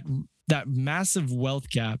 that massive wealth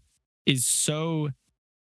gap is so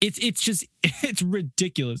it's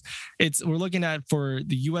ridiculous. We're looking at, for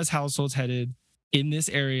the U.S. households headed in this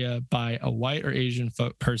area by a white or Asian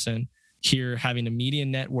person here, having a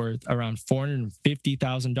median net worth around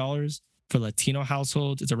 $450,000. For Latino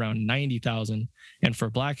households, it's around $90,000, and for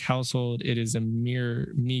Black household, it is a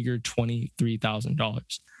meager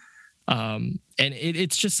 $23,000. And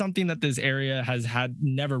it's just something that this area has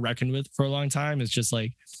never reckoned with for a long time. It's just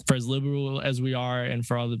like, for as liberal as we are and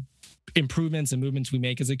for all the improvements and movements we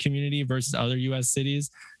make as a community versus other U.S.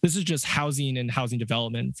 cities, this is just housing and housing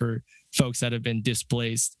development for folks that have been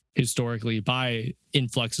displaced historically by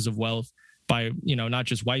influxes of wealth, by, not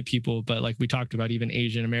just white people, but like we talked about, even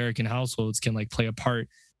Asian American households can like play a part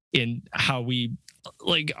in how we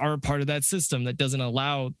like are a part of that system that doesn't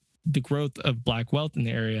allow the growth of Black wealth in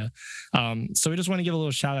the area. So we just want to give a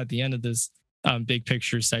little shout out at the end of this big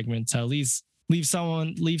picture segment to at least leave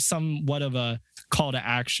somewhat of a call to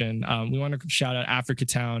action. We want to shout out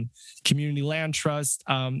Africatown Community Land Trust.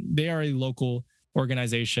 They are a local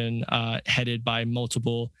organization headed by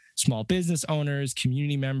multiple small business owners,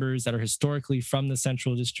 community members that are historically from the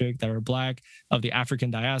Central District, that are Black, of the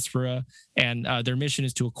African diaspora. And their mission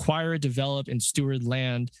is to acquire, develop, and steward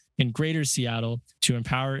land in Greater Seattle to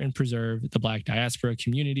empower and preserve the Black diaspora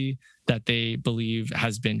community that they believe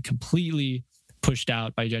has been completely pushed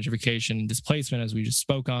out by gentrification and displacement, as we just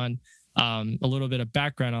spoke on. A little bit of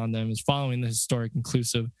background on them is following the historic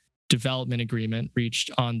inclusive development agreement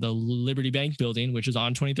reached on the Liberty Bank building, which is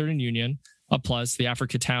on 23rd and Union. Plus, the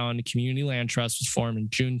Africatown Community Land Trust was formed in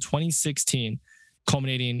June 2016,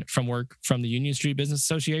 culminating from work from the Union Street Business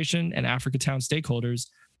Association and Africatown stakeholders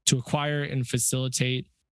to acquire and facilitate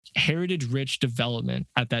heritage-rich development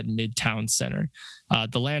at that Midtown center.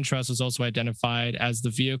 The Land Trust was also identified as the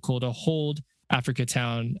vehicle to hold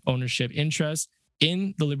Africatown ownership interest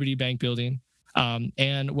in the Liberty Bank building.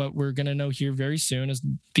 And what we're going to know here very soon is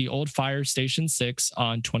the old Fire Station 6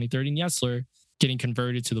 on 23rd and Yesler getting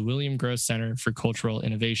converted to the William Gross Center for Cultural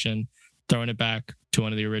Innovation, throwing it back to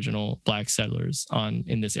one of the original Black settlers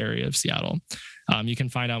in this area of Seattle. You can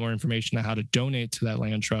find out more information on how to donate to that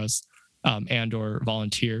land trust and or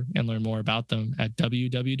volunteer and learn more about them at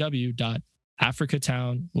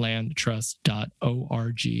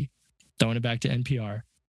www.africatownlandtrust.org. Throwing it back to NPR.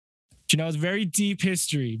 It's very deep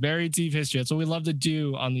history, very deep history. That's what we love to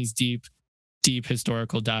do on these deep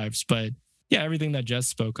historical dives. But yeah, everything that Jess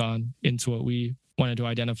spoke on into what we wanted to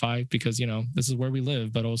identify, because, this is where we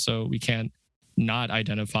live, but also we can't not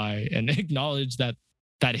identify and acknowledge that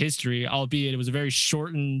history, albeit it was a very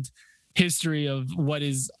shortened history of what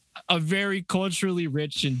is a very culturally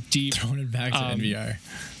rich and deep throwing it back to NVR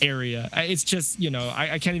area. It's just,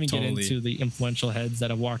 I can't even get into the influential heads that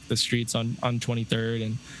have walked the streets on 23rd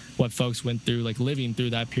and what folks went through, like living through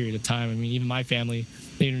that period of time. I mean, even my family,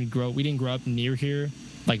 we didn't grow up near here.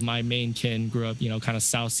 Like my main kin grew up, kind of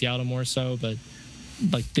South Seattle more so, but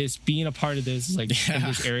like this, being a part of this is like in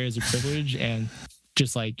this area is a privilege, and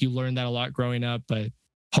just like you learn that a lot growing up. But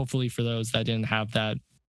hopefully for those that didn't have that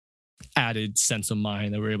added sense of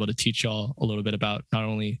mind, that we're able to teach y'all a little bit about not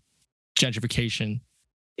only gentrification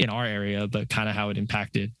in our area, but kind of how it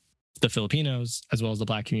impacted the Filipinos as well as the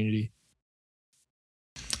Black community.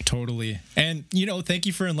 Totally. And, thank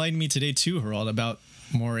you for enlightening me today too, Gerald, about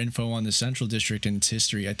more info on the Central District and its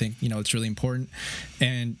history. I think, it's really important.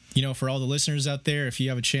 And, for all the listeners out there, if you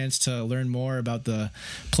have a chance to learn more about the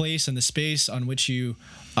place and the space on which you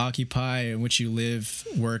occupy and which you live,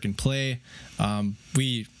 work, and play,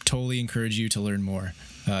 we totally encourage you to learn more.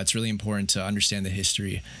 It's really important to understand the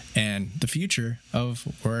history and the future of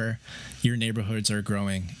where your neighborhoods are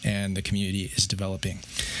growing and the community is developing.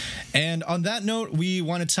 And on that note, we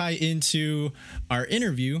want to tie into our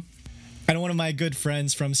interview. And one of my good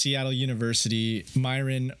friends from Seattle University,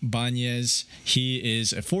 Myron Banez, he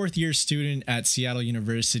is a fourth-year student at Seattle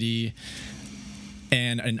University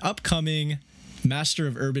and an upcoming Master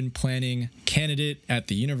of Urban Planning candidate at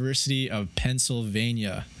the University of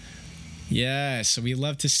Pennsylvania. Yes, we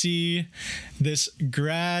love to see this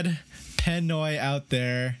grad Pennoy out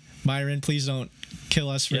there. Myron, please don't kill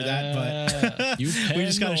us for that, but we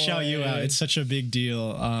just got to shout you out. It's such a big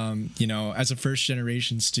deal, as a first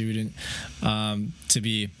generation student, to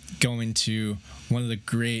be going to one of the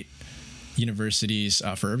great universities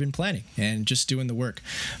for urban planning and just doing the work.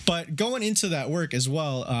 But going into that work as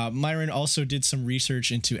well, Myron also did some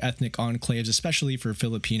research into ethnic enclaves, especially for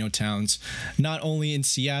Filipino towns, not only in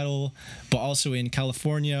Seattle, but also in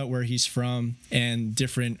California, where he's from, and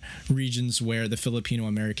different regions where the Filipino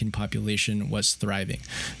American population was thriving.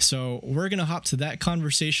 So we're going to hop to that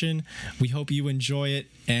conversation. We hope you enjoy it,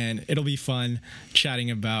 and it'll be fun chatting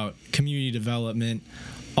about community development,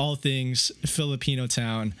 all things Filipino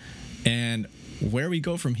town, and where we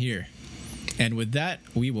go from here. And with that,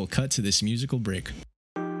 we will cut to this musical break.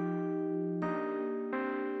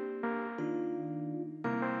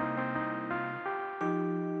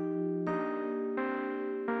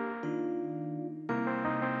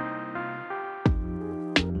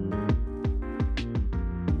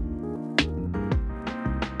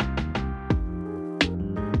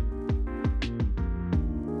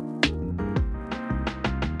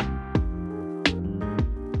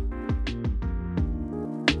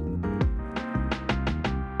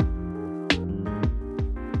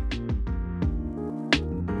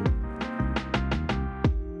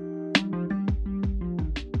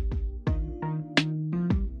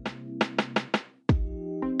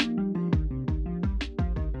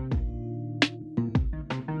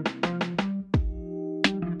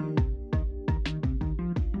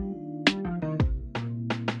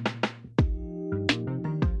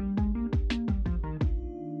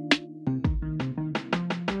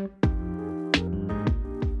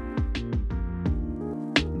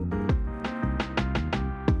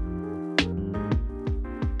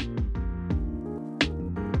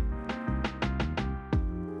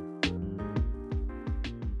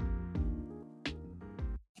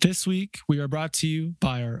 This week, we are brought to you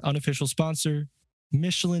by our unofficial sponsor,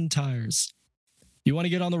 Michelin Tires. You want to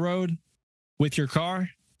get on the road with your car?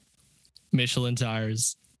 Michelin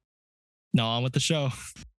Tires. Now on with the show.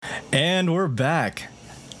 And we're back.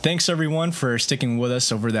 Thanks everyone for sticking with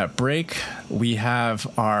us over that break. We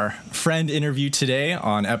have our friend interview today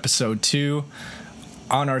on episode 2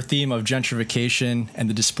 on our theme of gentrification and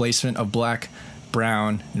the displacement of Black,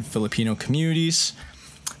 Brown, and Filipino communities.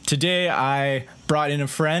 Today, I brought in a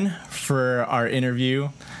friend for our interview,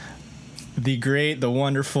 the great, the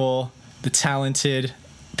wonderful, the talented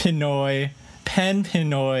Pinoy,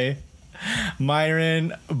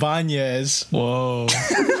 Myron Banez. Whoa.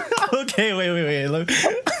 Okay, wait. Look.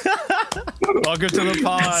 Welcome to the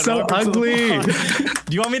pod. It's so ugly.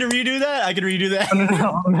 Do you want me to redo that? I can redo that.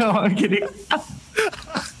 No, I'm kidding.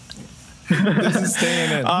 This is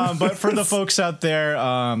staying in. But for the folks out there,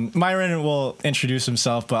 Myron will introduce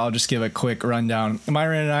himself, but I'll just give a quick rundown.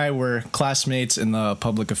 Myron and I were classmates in the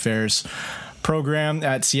public affairs program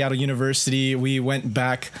at Seattle University. We went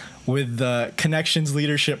back with the Connections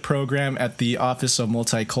Leadership Program at the Office of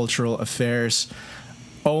Multicultural Affairs,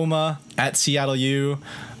 OMA, at Seattle U.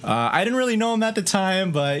 I didn't really know him at the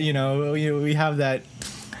time, but we have that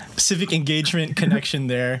civic engagement connection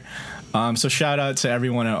there. So shout out to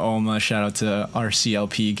everyone at OMA, shout out to our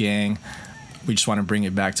CLP gang. We just want to bring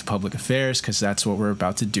it back to public affairs because that's what we're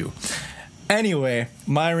about to do. Anyway,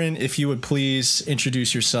 Myron, if you would please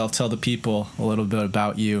introduce yourself, tell the people a little bit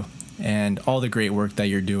about you and all the great work that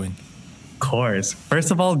you're doing. Of course.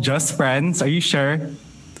 First of all, just friends. Are you sure?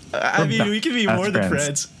 I mean, we can be more than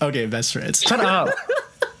friends. Okay, best friends. Shut up.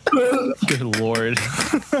 Good Lord.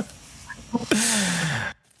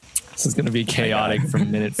 This is going to be chaotic from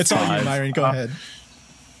minute It's 5. all you, Myron. Go ahead.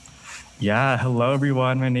 Yeah, hello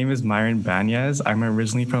everyone. My name is Myron Banez. I'm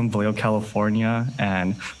originally from Vallejo, California,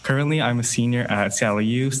 and currently I'm a senior at Seattle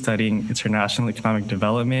U studying international economic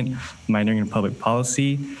development, minoring in public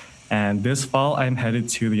policy. And this fall, I'm headed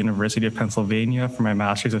to the University of Pennsylvania for my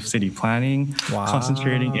Master's of City Planning,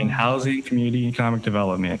 concentrating in housing, community, and economic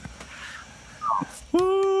development.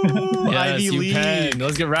 Yes, Ivy League. Penn.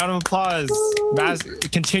 Let's get a round of applause.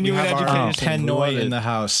 Continuing We have our education. Pennoy in the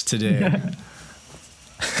house today.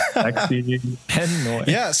 Sexy. Pennoy.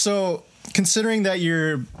 Yeah, so considering that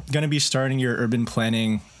you're going to be starting your urban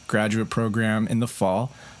planning graduate program in the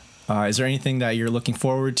fall, is there anything that you're looking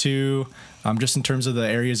forward to, just in terms of the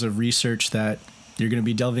areas of research that you're going to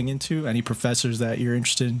be delving into? Any professors that you're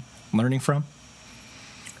interested in learning from?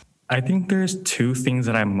 I think there's 2 things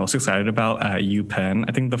that I'm most excited about at UPenn.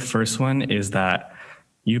 I think the first one is that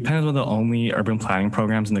UPenn is one of the only urban planning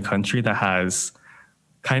programs in the country that has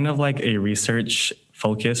kind of like a research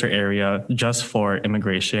focus or area just for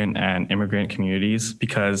immigration and immigrant communities,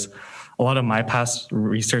 because a lot of my past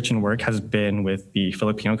research and work has been with the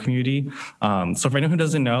Filipino community. So for anyone who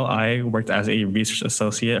doesn't know, I worked as a research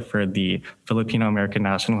associate for the Filipino American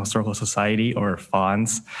National Historical Society, or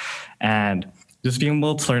FONS. And just being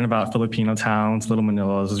able to learn about Filipino towns, Little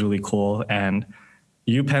Manilas is really cool. And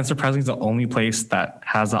UPenn surprisingly is the only place that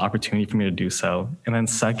has the opportunity for me to do so. And then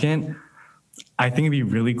second, I think it'd be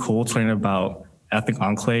really cool to learn about ethnic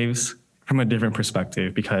enclaves from a different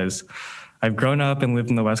perspective, because I've grown up and lived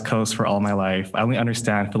in the West Coast for all my life. I only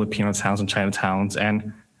understand Filipino towns and Chinatowns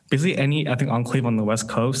and basically any ethnic enclave on the West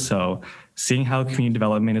Coast. So seeing how community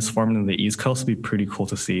development is formed in the East Coast would be pretty cool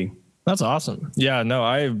to see. That's awesome. Yeah, no,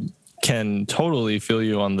 I can totally feel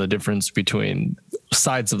you on the difference between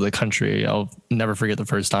sides of the country. I'll never forget the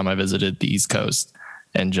first time I visited the East Coast,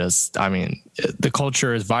 and just, I mean, the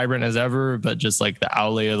culture is vibrant as ever, but just like the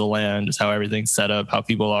outlay of the land, just how everything's set up, how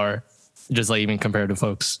people are, just like even compared to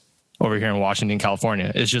folks over here in Washington,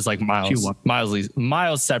 California, it's just like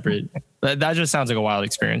miles separate. That just sounds like a wild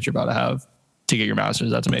experience you're about to have to get your master's.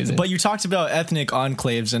 That's amazing. But you talked about ethnic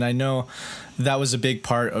enclaves, and I know that was a big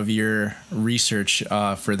part of your research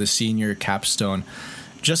for the senior capstone.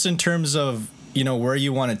 Just in terms of, you know, where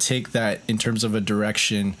you want to take that in terms of a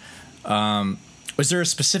direction, was there a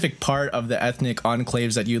specific part of the ethnic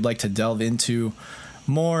enclaves that you'd like to delve into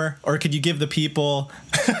more, or could you give the people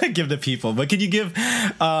but could you give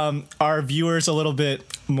our viewers a little bit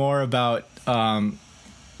more about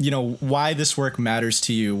you know, why this work matters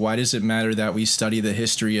to you? Why does it matter that we study the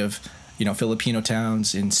history of, you know, Filipino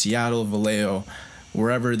towns in Seattle, Vallejo,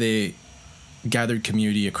 wherever they gathered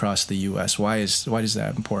community across the U.S.? Why is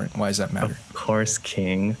that important? Why does that matter? Of course,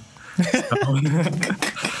 King.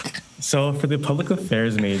 So for the public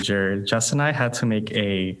affairs major, Jess and I had to make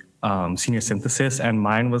a senior synthesis, and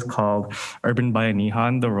mine was called Urban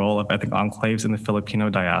Bayanihan, the role of ethnic enclaves in the Filipino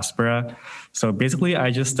diaspora. So basically,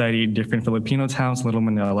 I just studied different Filipino towns, Little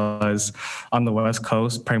Manilas on the West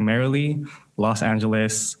Coast, primarily Los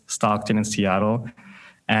Angeles, Stockton, and Seattle.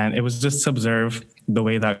 And it was just to observe the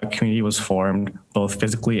way that community was formed, both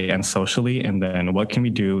physically and socially, and then what can we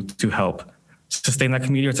do to help sustain that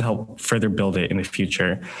community or to help further build it in the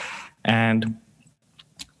future. And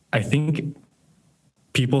I think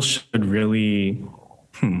people should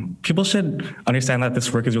understand that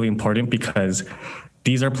this work is really important, because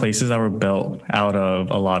these are places that were built out of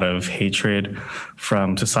a lot of hatred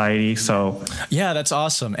from society. So yeah, that's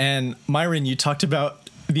awesome. And Myron, you talked about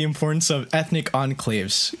the importance of ethnic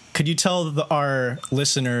enclaves. Could you tell our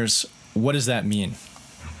listeners, what does that mean?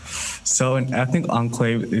 So an ethnic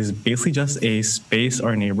enclave is basically just a space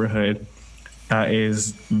or neighborhood that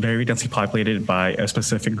is very densely populated by a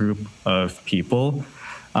specific group of people.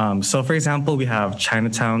 So for example, we have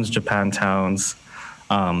Chinatowns, Japantowns,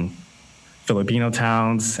 Filipino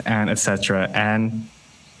towns, and etc. And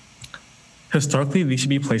historically, these should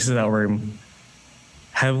be places that were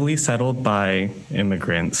heavily settled by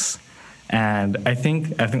immigrants. And I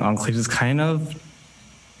think ethnic enclaves is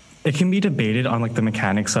it can be debated on like the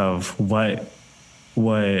mechanics of what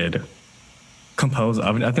would compose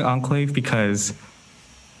of an ethnic enclave, because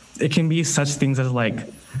it can be such things as like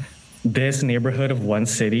this neighborhood of one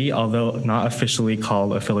city, although not officially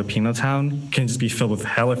called a Filipino town, can just be filled with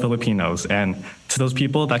hella Filipinos. And to those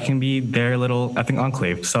people, that can be their little ethnic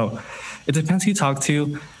enclave. So it depends who you talk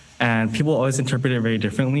to, and people always interpret it very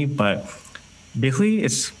differently. But basically,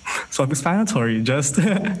 it's self-explanatory. Just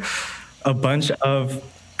a bunch of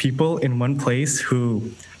people in one place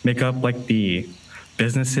who make up like the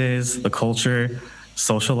businesses, the culture,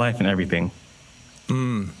 social life, and everything.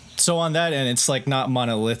 So on that end, it's like not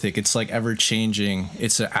monolithic. It's like ever changing.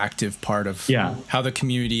 It's an active part of how the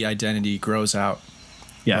community identity grows out.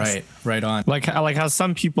 Yes. Right on. Like how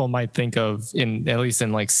some people might think of, at least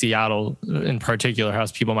in like Seattle in particular, how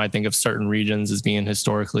people might think of certain regions as being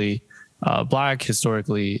historically Black,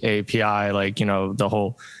 historically API, like, you know, the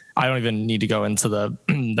whole, I don't even need to go into the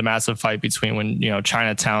massive fight between when, you know,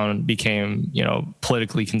 Chinatown became, you know,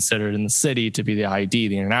 politically considered in the city to be the ID,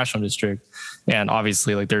 the international district. And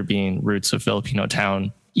obviously, like, there being roots of Filipino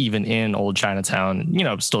town, even in old Chinatown, you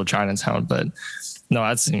know, still Chinatown. But no,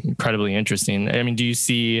 that's incredibly interesting. I mean, do you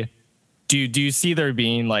see there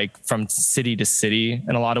being like from city to city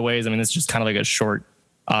in a lot of ways? I mean, it's just kind of like a short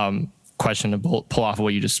question to pull off of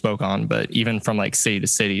what you just spoke on, but even from like city to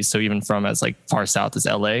city, so even from as like far south as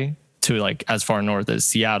LA to like as far north as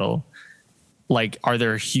Seattle, like, are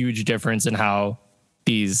there huge difference in how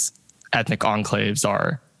these ethnic enclaves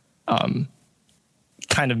are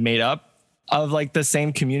kind of made up of like the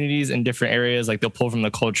same communities in different areas? Like, they'll pull from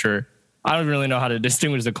the culture. I don't really know how to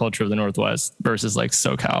distinguish the culture of the Northwest versus like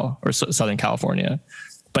SoCal or Southern California.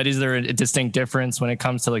 But is there a distinct difference when it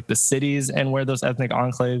comes to like the cities and where those ethnic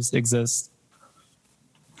enclaves exist?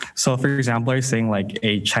 So for example, are you saying like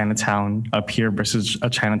a Chinatown up here versus a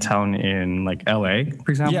Chinatown in like LA,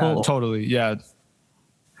 for example? Yeah, totally. Yeah.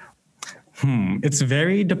 It's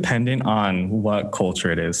very dependent on what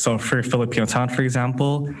culture it is. So for Filipino town, for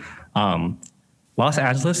example, Los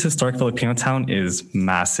Angeles historic Filipino town is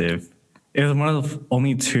massive. It is one of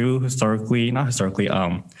only two it's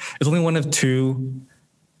only one of two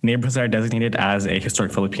neighborhoods that are designated as a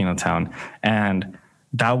historic Filipino town. And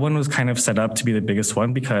that one was kind of set up to be the biggest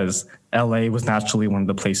one because LA was naturally one of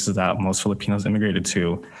the places that most Filipinos immigrated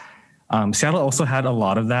to. Seattle also had a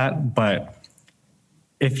lot of that, but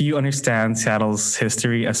if you understand Seattle's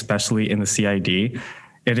history, especially in the CID,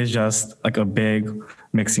 it is just like a big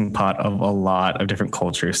mixing pot of a lot of different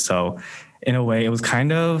cultures. So in a way, it wasn't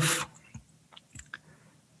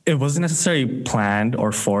necessarily planned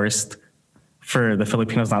or forced for the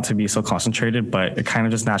Filipinos not to be so concentrated, but it kind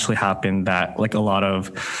of just naturally happened that like a lot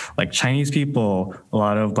of like Chinese people, a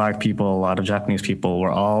lot of Black people, a lot of Japanese people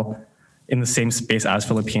were all in the same space as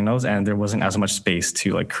Filipinos, and there wasn't as much space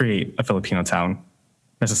to like create a Filipino town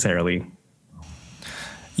necessarily.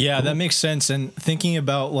 Yeah, that makes sense. And thinking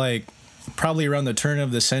about like probably around the turn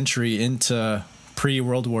of the century into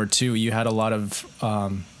pre-World War II, you had a lot of,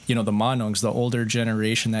 the Manongs, the older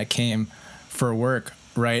generation that came for work,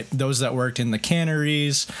 right? Those that worked in the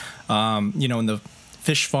canneries, in the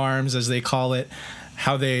fish farms, as they call it,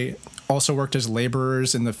 how they also worked as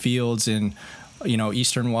laborers in the fields in,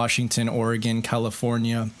 Eastern Washington, Oregon,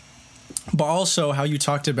 California. But also how you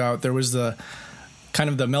talked about there was the kind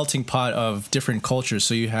of the melting pot of different cultures.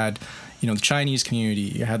 So you had, the Chinese community,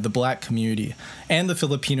 you had the Black community and the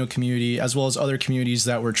Filipino community, as well as other communities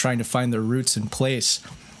that were trying to find their roots in place.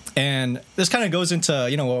 And this kind of goes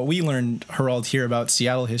into, what we learned, Gerald, here about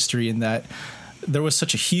Seattle history, in that there was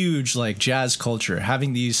such a huge like jazz culture,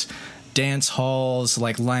 having these dance halls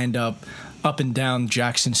like lined up and down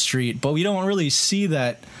Jackson Street, but we don't really see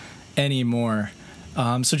that anymore.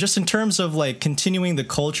 So just in terms of like continuing the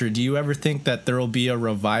culture, do you ever think that there will be a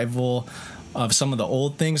revival of some of the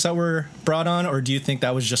old things that were brought on, or do you think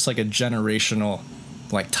that was just like a generational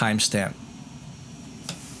like timestamp?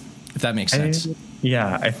 If that makes sense.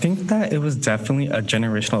 I think that it was definitely a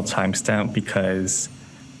generational timestamp because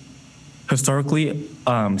historically,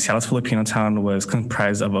 Seattle's Filipino town was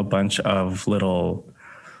comprised of a bunch of little,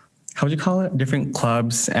 how would you call it? Different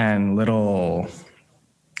clubs and little,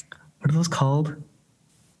 what are those called?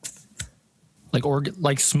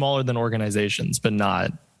 Like smaller than organizations, but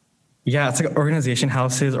not. Yeah, it's like organization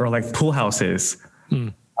houses or like pool houses.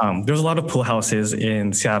 There's a lot of pool houses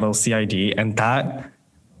in Seattle CID, and that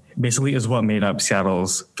basically is what made up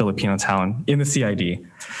Seattle's Filipino town in the CID.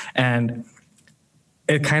 And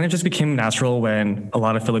it kind of just became natural when a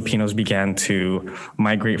lot of Filipinos began to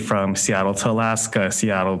migrate from Seattle to Alaska,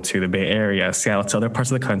 Seattle to the Bay Area, Seattle to other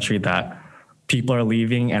parts of the country, that people are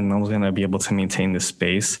leaving and no one's going to be able to maintain this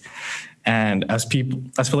space. And as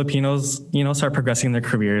Filipinos, start progressing their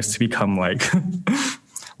careers to become like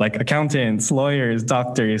accountants, lawyers,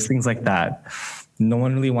 doctors, things like that, no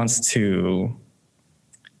one really wants to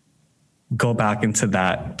go back into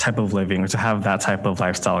that type of living or to have that type of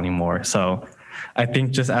lifestyle anymore. So I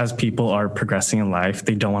think just as people are progressing in life,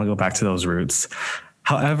 they don't want to go back to those roots.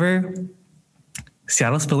 However,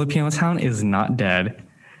 Seattle's Filipino town is not dead.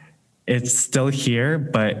 It's still here,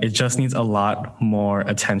 but it just needs a lot more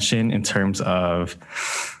attention in terms of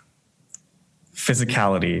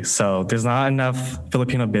physicality. So there's not enough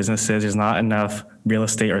Filipino businesses. There's not enough real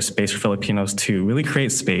estate or space for Filipinos to really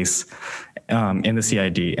create space in the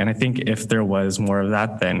CID. And I think if there was more of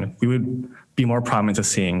that, then we would be more prominent to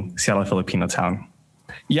seeing Seattle Filipino town.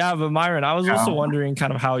 Yeah, but Myron, I was also wondering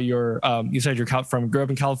kind of how you said grew up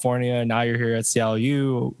in California, and now you're here at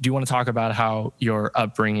CLU. Do you want to talk about how your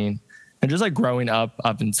upbringing and just like growing up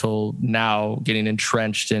until now, getting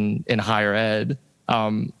entrenched in higher ed,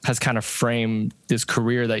 has kind of framed this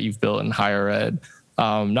career that you've built in higher ed?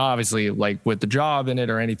 Not obviously like with the job in it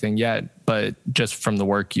or anything yet, but just from the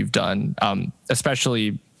work you've done,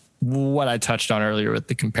 especially what I touched on earlier with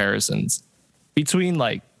the comparisons between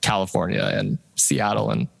like California and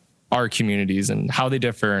Seattle and our communities and how they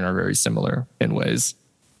differ and are very similar in ways.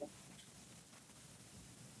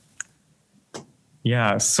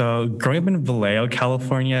 Yeah, so growing up in Vallejo,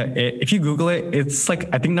 California, if you Google it, it's like,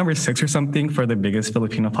 I think number 6 or something for the biggest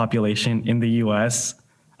Filipino population in the US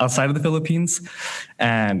outside of the Philippines.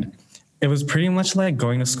 And it was pretty much like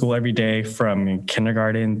going to school every day from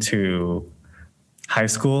kindergarten to high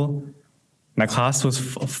school. My class was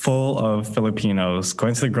full of Filipinos.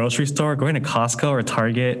 Going to the grocery store, going to Costco or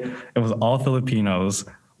Target, it was all Filipinos.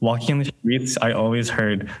 Walking in the streets, I always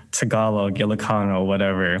heard Tagalog, Ilocano,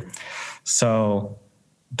 whatever. So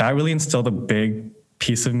that really instilled a big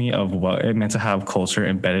piece of me of what it meant to have culture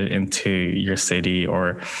embedded into your city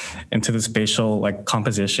or into the spatial like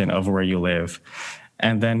composition of where you live.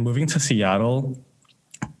 And then moving to Seattle,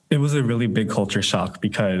 it was a really big culture shock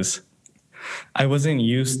because I wasn't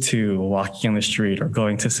used to walking on the street or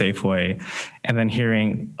going to Safeway and then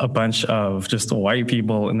hearing a bunch of just white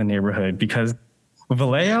people in the neighborhood, because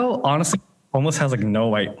Vallejo honestly almost has like no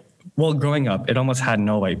white. Well, growing up, it almost had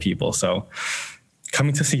no white people. So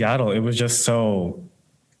coming to Seattle, it was just so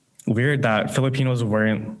weird that Filipinos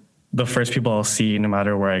weren't the first people I'll see no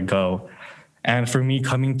matter where I go. And for me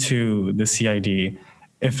coming to the CID,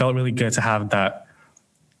 it felt really good to have that.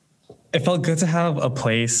 It felt good to have a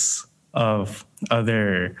place of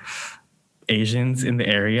other Asians in the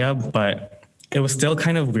area, but it was still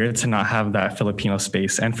kind of weird to not have that Filipino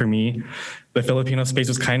space. And for me, the Filipino space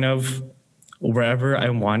was kind of wherever I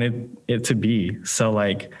wanted it to be. So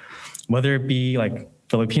like, whether it be like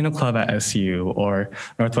Filipino Club at SU or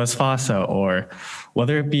Northwest FASA, or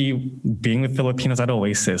whether it be being with Filipinos at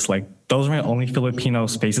Oasis, like those were my only Filipino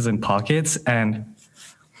spaces and pockets. And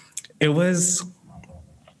it was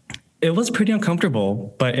pretty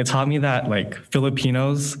uncomfortable, but it taught me that like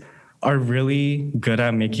Filipinos are really good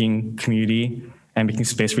at making community and making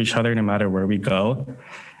space for each other no matter where we go.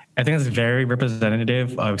 I think it's very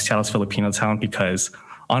representative of Seattle's Filipino town because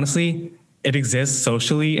honestly, it exists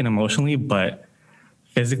socially and emotionally, but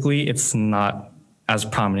physically it's not as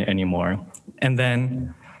prominent anymore. And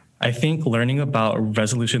then I think learning about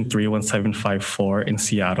Resolution 31754 in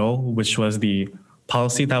Seattle, which was the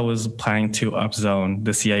policy that was planning to upzone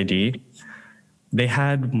the CID, they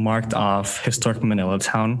had marked off historic Manila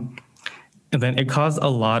town. And then it caused a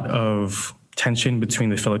lot of tension between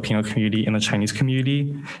the Filipino community and the Chinese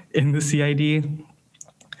community in the CID.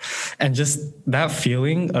 And just that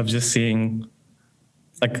feeling of just seeing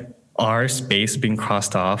like our space being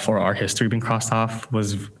crossed off or our history being crossed off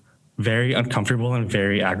was very uncomfortable and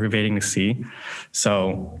very aggravating to see.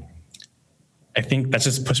 So I think that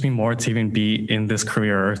just pushed me more to even be in this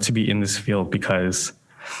career or to be in this field, because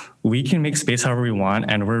we can make space however we want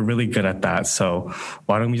and we're really good at that. So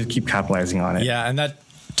why don't we just keep capitalizing on it? Yeah, and that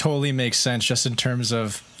totally makes sense just in terms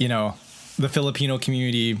of, you know, the Filipino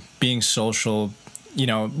community being social. You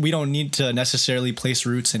know, we don't need to necessarily place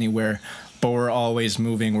roots anywhere, but we're always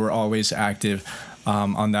moving, we're always active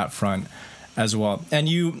on that front as well. And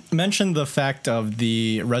you mentioned the fact of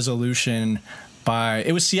the resolution by,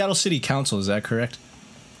 it was Seattle City Council, is that correct?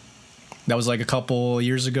 That was like a couple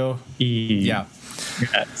years ago? Yeah.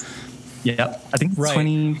 Yeah, I think right.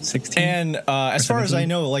 2016. And as far as I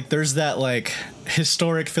know, like there's that like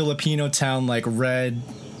historic Filipino town, like red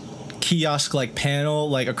kiosk like panel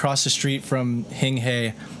like across the street from Hing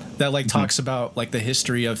Hae that like talks about like the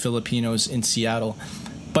history of Filipinos in Seattle,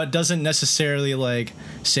 but doesn't necessarily like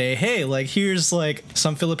say, hey, like here's like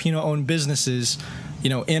some Filipino owned businesses, you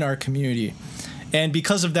know, in our community. And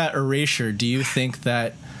because of that erasure, do you think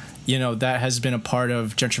that, you know, that has been a part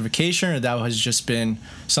of gentrification, or that has just been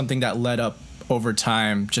something that led up over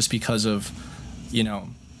time just because of, you know,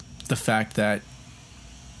 the fact that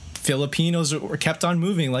Filipinos were kept on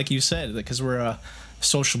moving, like you said, because we're a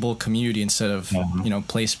sociable community instead of, you know,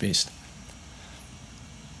 place-based?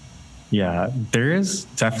 Yeah, there is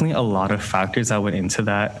definitely a lot of factors that went into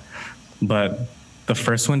that. But the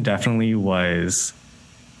first one definitely was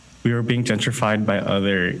we were being gentrified by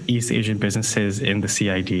other East Asian businesses in the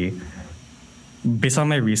CID. Based on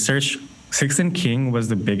my research, Sixth and King was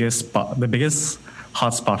the biggest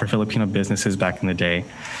hotspot for Filipino businesses back in the day.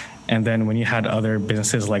 And then when you had other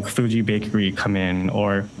businesses like Fuji Bakery come in,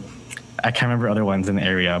 or I can't remember other ones in the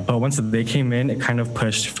area, but once they came in, it kind of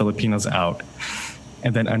pushed Filipinos out.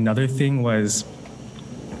 And then another thing was,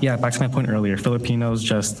 yeah, back to my point earlier, Filipinos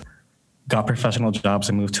just got professional jobs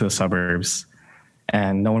and moved to the suburbs.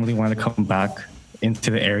 And no one really wanted to come back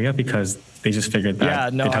into the area because they just figured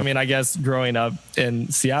that. Yeah, no, I mean, I guess growing up in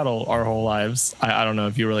Seattle our whole lives, I don't know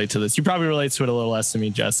if you relate to this. You probably relate to it a little less than me,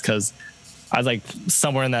 Jess, because I was like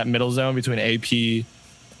somewhere in that middle zone between AP.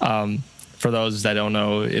 For those that don't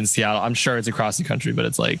know, in Seattle, I'm sure it's across the country, but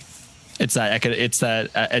it's like, it's that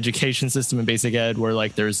education system in basic ed where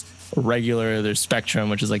like there's regular, there's Spectrum,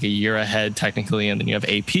 which is like a year ahead technically, and then you have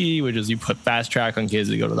AP, which is you put fast track on kids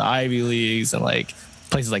to go to the Ivy Leagues, and like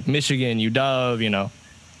places like Michigan, UW, you know,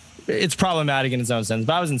 it's problematic in its own sense.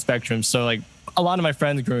 But I was in Spectrum, so like a lot of my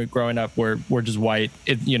friends growing up were just white.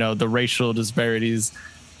 You know, the racial disparities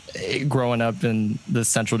growing up in the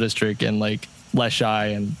Central District and like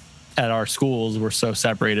Leschi and at our schools were so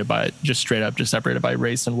separated by separated by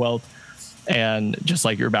race and wealth and just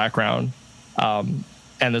like your background. And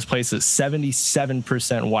this place is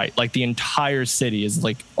 77% white. Like the entire city is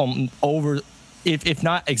like over if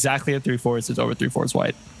not exactly at 3/4, it's over 3/4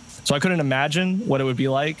 white. So I couldn't imagine what it would be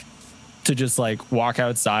like to just like walk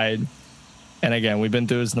outside. And again, we've been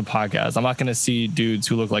through this in the podcast. I'm not going to see dudes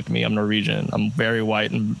who look like me. I'm Norwegian. I'm very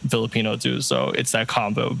white and Filipino too. So it's that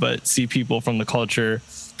combo. But see people from the culture,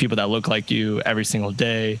 people that look like you every single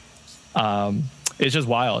day. It's just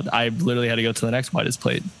wild. I literally had to go to the next whitest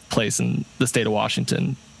place in the state of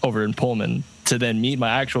Washington over in Pullman to then meet my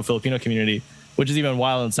actual Filipino community, which is even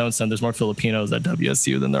wild in some sense. There's more Filipinos at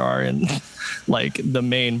WSU than there are in like the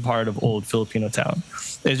main part of old Filipino town.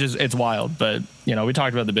 It's wild. But, you know, we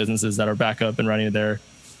talked about the businesses that are back up and running there.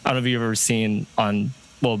 I don't know if you've ever seen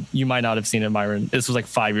you might not have seen it, Myron. This was like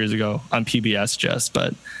 5 years ago on PBS just,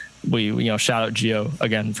 but we shout out Gio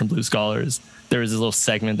again from Blue Scholars. There is this little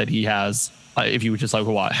segment that he has. If you would just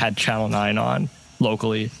like had Channel 9 on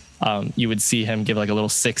locally, you would see him give like a little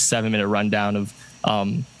 6-7 minute rundown of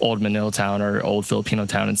old Manila town or old Filipino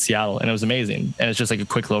town in Seattle, and it was amazing. And it's just like a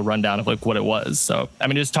quick little rundown of like what it was. So I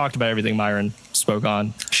mean, just talked about everything Myron spoke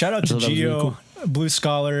on. Shout out to Gio, really cool. Blue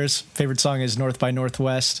Scholars. Favorite song is North by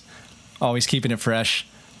Northwest. Always keeping it fresh.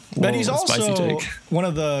 Whoa, but he's also one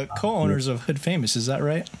of the co-owners of Hood Famous. Is that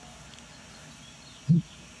right?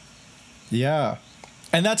 Yeah,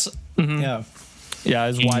 and that's Yeah,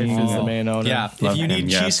 his wife is the main owner. Yeah, if you need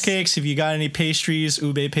cheesecakes, if you got any pastries,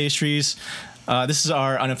 Ube pastries. This is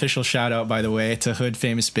our unofficial shout out, by the way, to Hood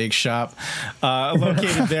Famous Bake Shop,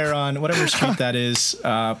 located there on whatever street that is,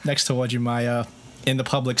 next to Wajimaya, in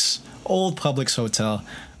the old Publix Hotel.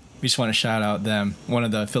 We just want to shout out them, one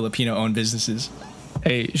of the Filipino-owned businesses.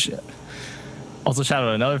 Hey, also shout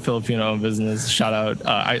out another Filipino-owned business. Shout out,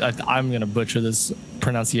 I'm going to butcher this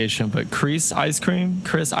pronunciation, but Chris Ice Cream.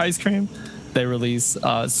 They release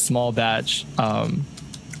small batch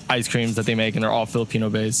ice creams that they make, and they're all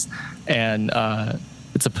Filipino-based. And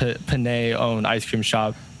it's a Panay-owned ice cream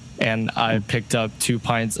shop. And I picked up 2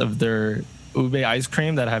 pints of their ube ice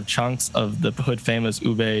cream that have chunks of the Hood Famous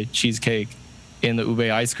ube cheesecake in the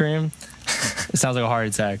ube ice cream. It sounds like a heart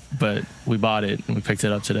attack, but we bought it and we picked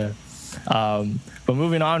it up today. But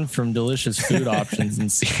moving on from delicious food options in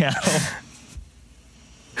Seattle,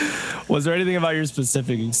 was there anything about your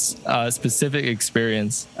specific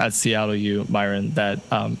experience at Seattle U, Myron, that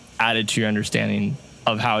added to your understanding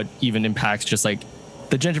of how it even impacts just like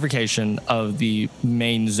the gentrification of the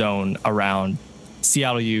main zone around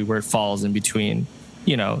Seattle U, where it falls in between,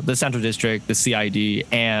 you know, the Central District, the CID,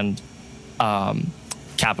 and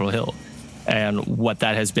Capitol Hill, and what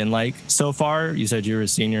that has been like so far? You said you were a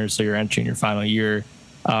senior, so you're entering your final year.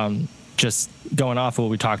 Just going off of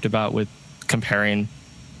what we talked about with comparing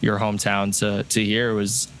your hometown to here,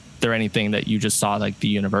 was there anything that you just saw, like the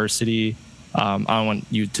university? I don't want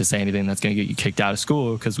you to say anything that's going to get you kicked out of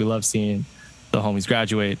school, because we love seeing the homies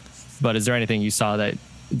graduate. But is there anything you saw that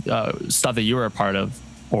stuff that you were a part of,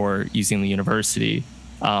 or you seen the university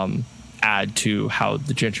add to how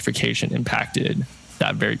the gentrification impacted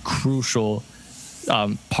that very crucial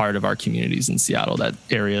part of our communities in Seattle, that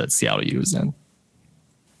area that Seattle U is in?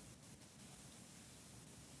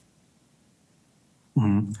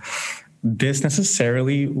 Mm-hmm. This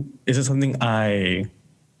necessarily isn't something I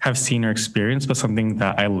have seen or experienced, but something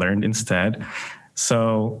that I learned instead.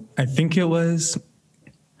 So I think it was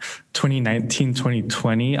 2019,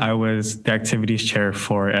 2020, I was the activities chair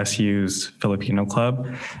for SU's Filipino Club.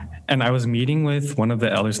 And I was meeting with one of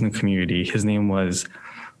the elders in the community. His name was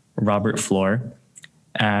Robert Floor.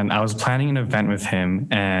 And I was planning an event with him.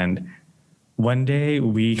 And one day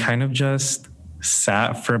we kind of just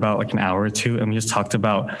sat for about like an hour or two, and we just talked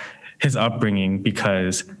about his upbringing,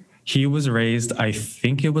 because he was raised, I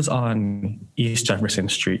think it was on East Jefferson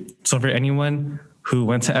Street. So for anyone who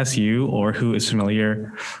went to SU or who is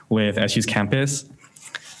familiar with SU's campus,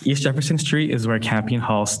 East Jefferson Street is where Campion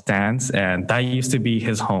Hall stands, and that used to be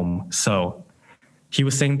his home. So he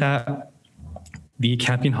was saying that the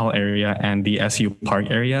Campion Hall area and the SU Park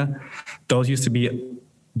area, those used to be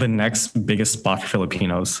the next biggest spot for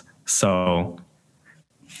Filipinos. So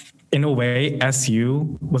in a way,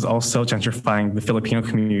 SU was also gentrifying the Filipino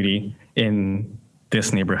community in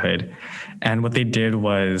this neighborhood. And what they did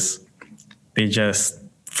was they just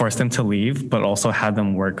forced them to leave, but also had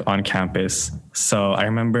them work on campus. So I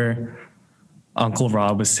remember Uncle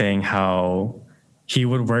Rob was saying how he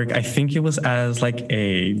would work, I think it was as like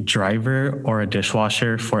a driver or a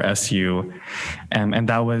dishwasher for SU. And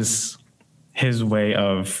that was his way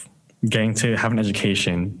of getting to have an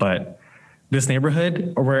education. But this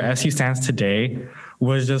neighborhood, where SU stands today,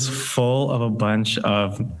 was just full of a bunch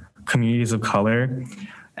of communities of color,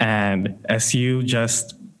 and SU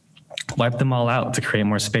just wiped them all out to create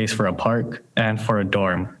more space for a park and for a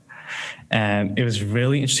dorm. And it was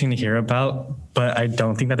really interesting to hear about, but I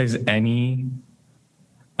don't think that there's any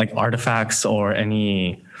like artifacts or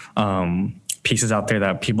any pieces out there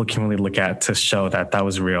that people can really look at to show that that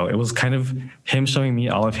was real. It was kind of him showing me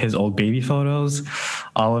all of his old baby photos,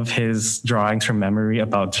 all of his drawings from memory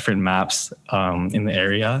about different maps in the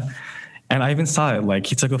area. And I even saw it, like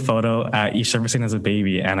he took a photo at East Jefferson as a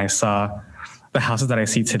baby, and I saw the houses that I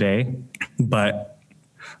see today, but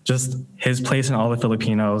just his place and all the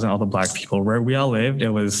Filipinos and all the Black people where we all lived, it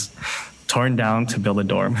was torn down to build a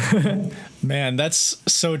dorm. Man, that's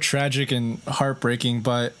so tragic and heartbreaking,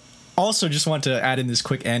 but also just want to add in this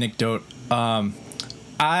quick anecdote.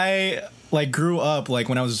 I like grew up like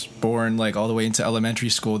when I was born, like all the way into elementary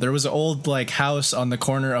school. There was an old like house on the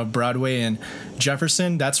corner of Broadway and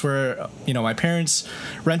Jefferson. That's where, you know, my parents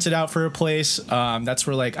rented out for a place. That's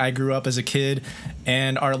where like I grew up as a kid,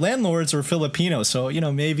 and our landlords were Filipino. So, you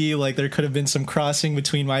know, maybe like there could have been some crossing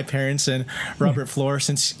between my parents and Robert Flor,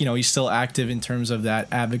 since, you know, he's still active in terms of that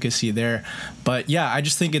advocacy there. But yeah, I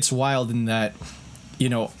just think it's wild in that, you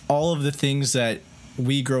know, all of the things that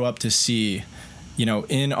we grow up to see, you know,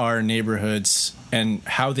 in our neighborhoods and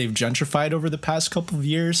how they've gentrified over the past couple of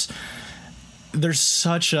years, there's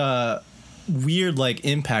such a weird like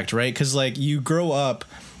impact, right? Because like you grow up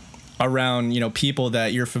around, you know, people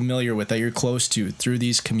that you're familiar with, that you're close to through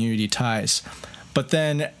these community ties. But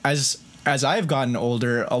then as I've gotten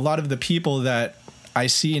older, a lot of the people that I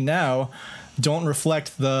see now don't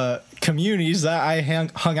reflect the communities that I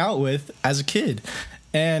hung out with as a kid.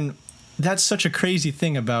 And that's such a crazy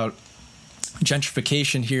thing about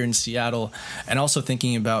gentrification here in Seattle, and also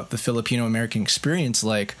thinking about the Filipino American experience,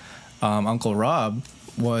 like Uncle Rob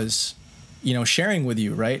was, you know, sharing with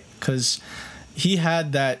you, right? Because he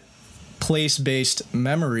had that place-based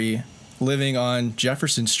memory living on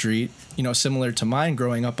Jefferson Street, you know, similar to mine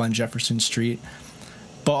growing up on Jefferson Street,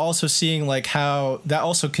 but also seeing like how that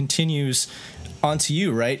also continues onto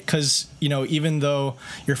you, right? Because, you know, even though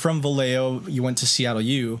you're from Vallejo, you went to Seattle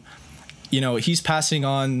U, you know, he's passing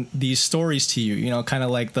on these stories to you, you know, kind of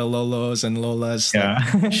like the Lolos and Lolas,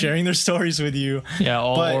 like, sharing their stories with you. Yeah,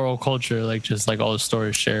 all oral culture, like just like all the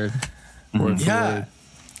stories shared. Word for word.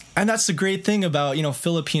 And that's the great thing about, you know,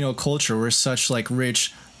 Filipino culture. We're such like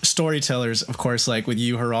rich storytellers, of course, like with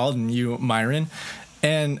you, Gerald, and you, Myron.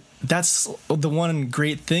 And that's the one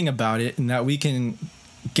great thing about it, in that we can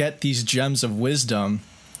get these gems of wisdom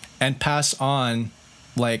and pass on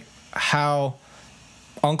like how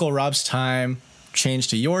Uncle Rob's time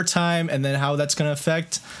changed to your time, and then how that's going to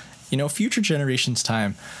affect, you know, future generations'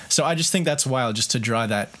 time. So I just think that's wild, just to draw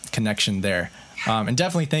that connection there. And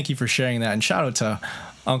definitely thank you for sharing that, and shout out to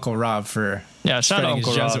Uncle Rob for shout out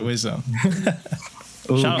Uncle gems Rob. of wisdom.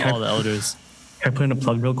 Shout out all the elders. Can I put in a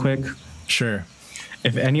plug real quick? Sure.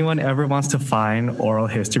 If anyone ever wants to find oral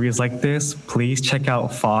histories like this, please check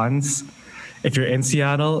out Fonz. If you're in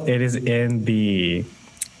Seattle, it is in the...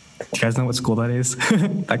 You guys know what school that is?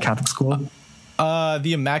 That Catholic school?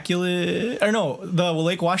 The Immaculate... Or no, the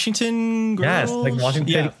Lake Washington Girls? Yes, Lake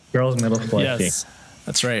Washington Girls Middle School, I think.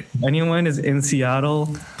 That's right. If anyone is in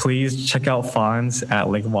Seattle, please check out Fonz at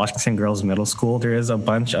Lake Washington Girls Middle School. There is a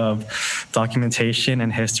bunch of documentation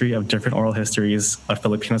and history of different oral histories of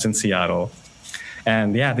Filipinos in Seattle.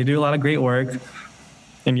 And yeah, they do a lot of great work.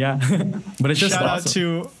 And yeah, but it's just shout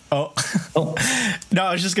awesome. out to no,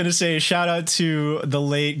 I was just gonna say shout out to the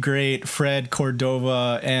late great Fred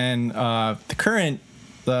Cordova and the current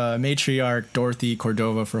matriarch Dorothy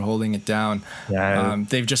Cordova for holding it down. Yeah,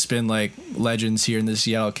 they've just been like legends here in the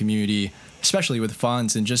Seattle community, especially with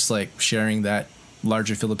Fonz and just like sharing that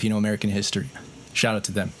larger Filipino American history. Shout out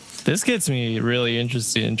to them. This gets me really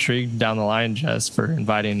intrigued down the line, Jess, for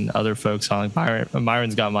inviting other folks on. Like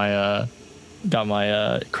Myron's got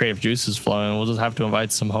my creative juices flowing. We'll just have to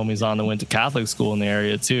invite some homies on that went to Catholic school in the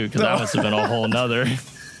area too, because that must have been a whole nother.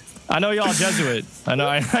 I know y'all Jesuit. I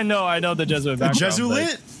know the Jesuit background.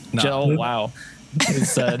 Jesuit? Oh wow, he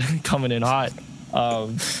said coming in hot.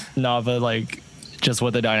 But like just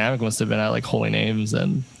what the dynamic must have been at like Holy Names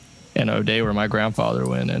and O'Day, where my grandfather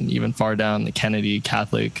went, and even far down the Kennedy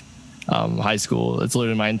Catholic high school. It's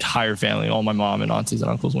literally my entire family. All my mom and aunties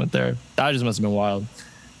and uncles went there. That just must have been wild.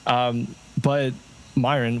 But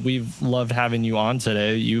Myron, we've loved having you on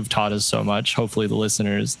today. You've taught us so much. Hopefully the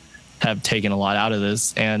listeners have taken a lot out of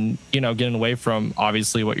this, and, you know, getting away from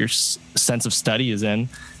obviously what your sense of study is in,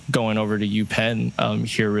 going over to UPenn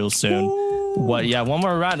here real soon. One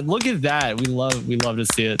more round. Look at that. We love to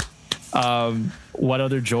see it. What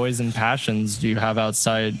other joys and passions do you have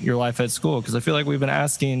outside your life at school? Because I feel like we've been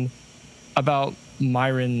asking about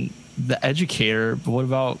Myron, the educator, but what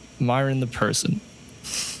about Myron, the person?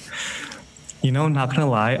 You know, not gonna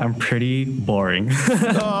lie, I'm pretty boring.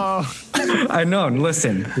 I know.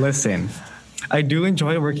 Listen. I do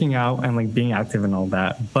enjoy working out and like being active and all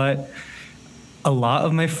that, but a lot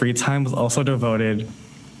of my free time was also devoted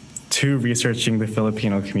to researching the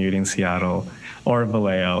Filipino community in Seattle or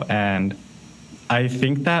Vallejo, and I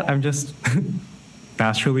think that I'm just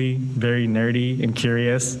naturally very nerdy and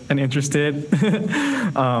curious and interested.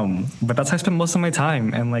 But that's how I spend most of my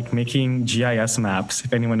time, and like making GIS maps,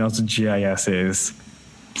 if anyone knows what GIS is.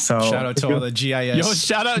 So shout out to all the GIS. Yo,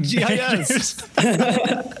 shout out GIS.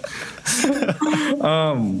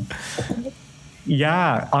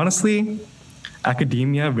 Yeah, honestly,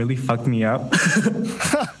 academia really fucked me up.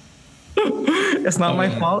 It's not my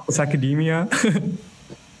fault, it's academia.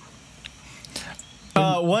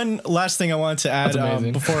 One last thing I wanted to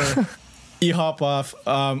add before you hop off.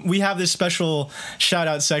 We have this special shout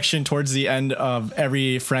out section towards the end of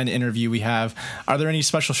every friend interview we have. Are there any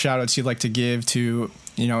special shout outs you'd like to give to,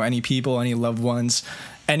 you know, any people, any loved ones,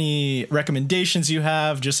 any recommendations you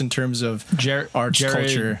have just in terms of arts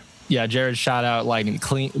culture? Yeah, Jared shout out like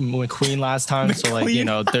McQueen last time. So like, you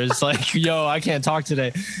know, there's like, yo, I can't talk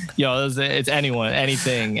today. Yo, it's anyone,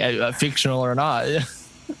 anything, fictional or not.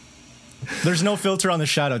 There's no filter on the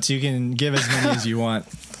shout outs. You can give as many as you want.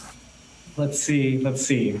 Let's see.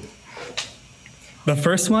 The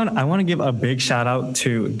first one, I want to give a big shout out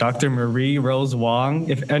to Dr. Marie Rose Wong.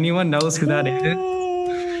 If anyone knows who that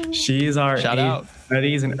is, she's our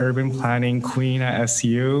studies and urban planning queen at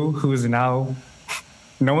SU, who is now,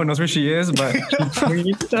 no one knows where she is, but she's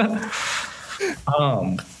queen. The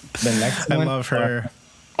next one, I love her.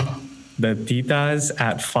 The titas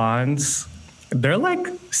at Fonz. They're like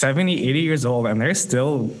 70, 80 years old, and they're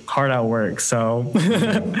still hard at work. So,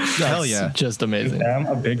 hell yeah. Just amazing. Give them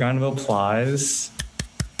a big round of applause.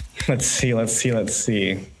 Let's see.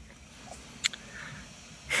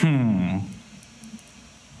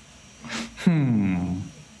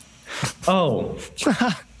 Oh,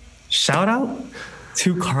 shout out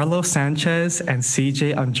to Carlos Sanchez and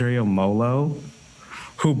CJ Andrea Molo,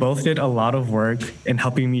 who both did a lot of work in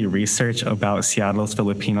helping me research about Seattle's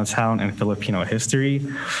Filipino town and Filipino history.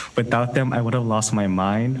 Without them, I would have lost my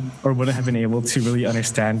mind or wouldn't have been able to really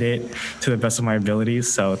understand it to the best of my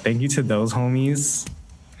abilities. So thank you to those homies.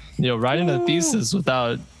 Yo, writing a thesis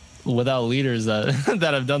without leaders that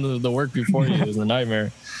have done the work before you is a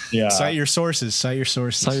nightmare. Yeah. Cite your sources.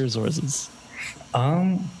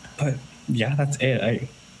 But yeah, that's it.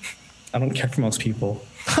 I don't care for most people.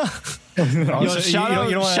 Yo,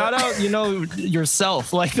 shout out, you know,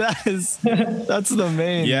 yourself. Like that's the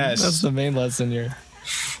main. Yes, that's the main lesson here.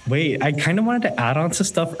 Wait, I kind of wanted to add on to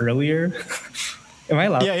stuff earlier. Am I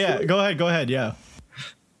allowed? Yeah. Go ahead. Yeah.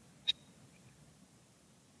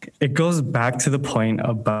 It goes back to the point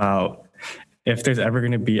about if there's ever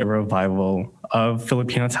going to be a revival of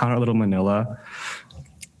Filipino town or Little Manila.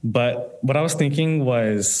 But what I was thinking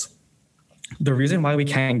was, the reason why we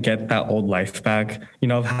can't get that old life back, you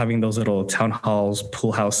know, of having those little town halls,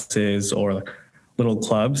 pool houses, or little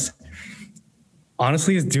clubs,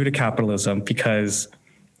 honestly is due to capitalism. Because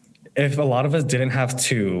if a lot of us didn't have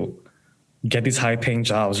to get these high paying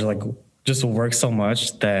jobs or like just work so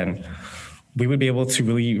much, then we would be able to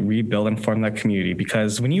really rebuild and form that community.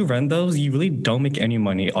 Because when you run those, you really don't make any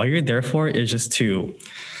money. All you're there for is just to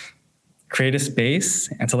create a space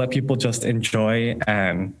and to let people just enjoy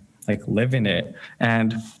and like live in it.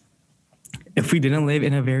 And if we didn't live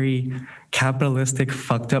in a very capitalistic,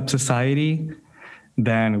 fucked up society,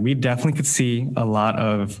 then we definitely could see a lot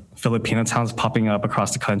of Filipino towns popping up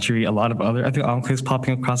across the country, a lot of other ethnic enclaves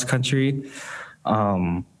popping up across the country.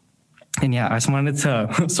 And yeah, I just wanted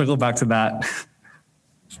to circle back to that.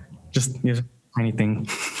 Just anything.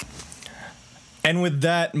 And with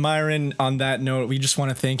that, Myron, on that note, we just want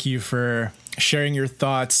to thank you for sharing your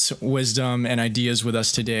thoughts, wisdom, and ideas with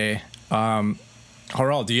us today.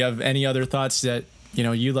 Haral, do you have any other thoughts that, you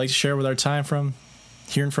know, you'd like to share with our time from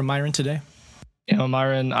hearing from Myron today? You know,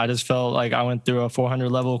 Myron, I just felt like I went through a 400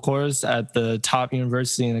 level course at the top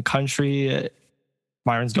university in the country.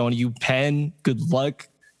 Myron's going to UPenn. Good luck,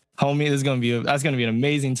 homie. That's going to be an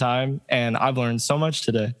amazing time. And I've learned so much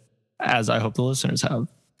today, as I hope the listeners have.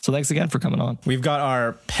 So thanks again for coming on. We've got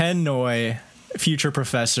our Penn Noi future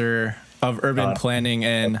professor of urban planning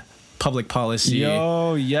and public policy.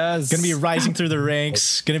 Yo, yes. Going to be rising through the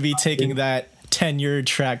ranks. Going to be taking that tenured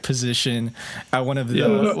track position at one of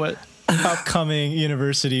the upcoming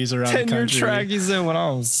universities around the country. Tenured track, you said when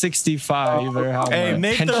I was 65. You better have hey,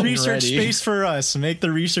 make the research ready. space for us. Make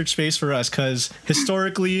the research space for us, because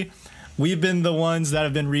historically, we've been the ones that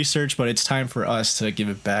have been researched, but it's time for us to give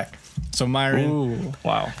it back. So Myron, Ooh,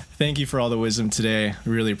 wow. thank you for all the wisdom today.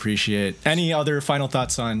 Really appreciate it. Any other final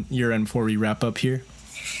thoughts on your end before we wrap up here?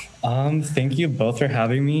 Thank you both for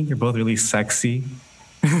having me. You're both really sexy.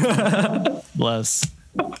 Bless.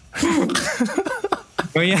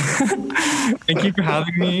 Oh yeah, thank you for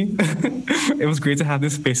having me. It was great to have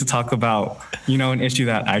this space to talk about, an issue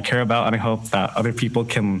that I care about, and I hope that other people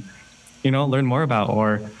can, learn more about,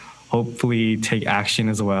 or hopefully take action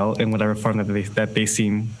as well in whatever form that they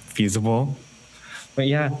seem feasible. But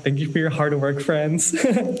yeah, thank you for your hard work, friends.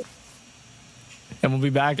 And we'll be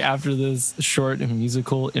back after this short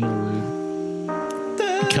musical interlude.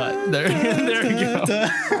 Cut. There we go. Da,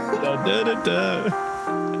 da, da, da.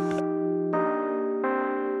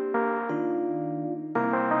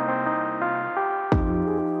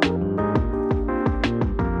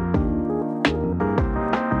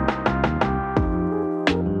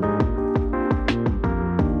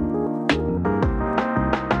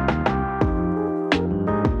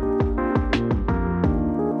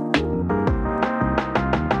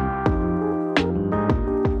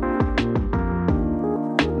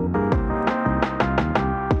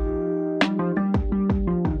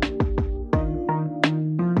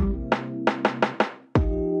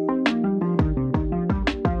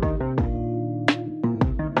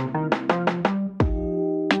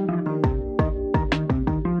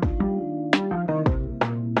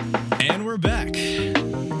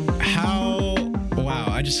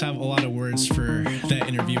 Have a lot of words for that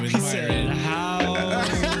interview with Myron.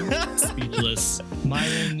 How speechless.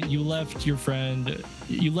 Myron, you left your friend,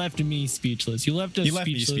 you left me speechless. You left us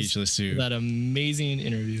speechless too. That amazing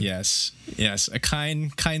interview. Yes. A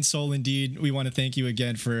kind soul indeed. We want to thank you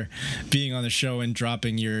again for being on the show and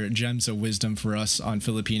dropping your gems of wisdom for us on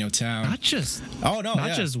Filipino Town. Not just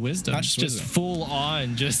wisdom. Not just full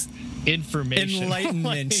on information.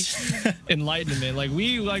 Enlightenment. Like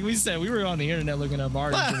we said, we were on the internet looking up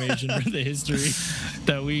our information for the history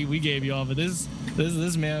that we gave you all, but this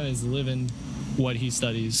man is living what he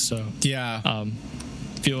studies. So yeah,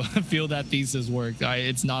 feel that thesis work.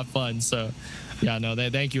 It's not fun. So yeah, no,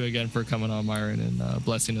 thank you again for coming on, Myron, and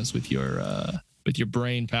blessing us with your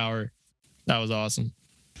brain power. That was awesome.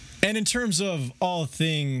 And in terms of all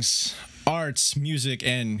things arts, music,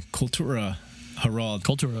 and cultura, Harold,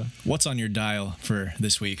 what's on your dial for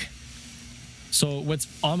this week? So what's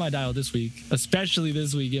on my dial this week, especially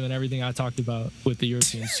this week, given everything I talked about with the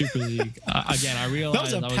European Super League, again, I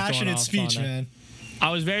realized that was a passionate speech, man.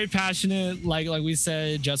 I was very passionate. Like we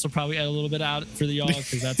said, Jess will probably add a little bit out for the y'all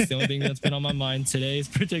because that's the only thing that's been on my mind today in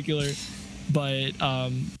particular. But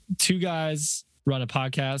two guys run a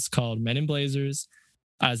podcast called Men in Blazers,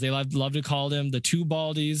 as they love to call them, the two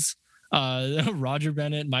baldies. Roger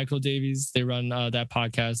Bennett, Michael Davies, they run that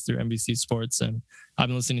podcast through NBC Sports, and I've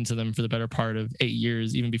been listening to them for the better part of 8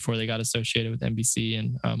 years, even before they got associated with NBC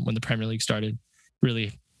and when the Premier League started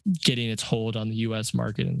really getting its hold on the US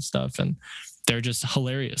market and stuff. And they're just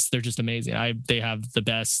hilarious. They're just amazing. They have the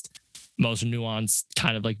best, most nuanced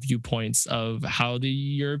kind of like viewpoints of how the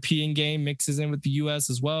European game mixes in with the US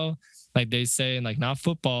as well. Like they say, and like not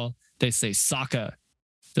football, they say soccer.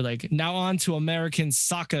 They're like, now on to American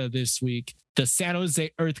soccer this week, the San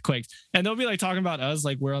Jose Earthquakes. And they'll be like talking about us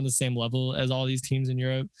like we're on the same level as all these teams in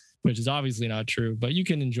Europe, which is obviously not true, but you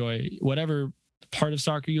can enjoy whatever part of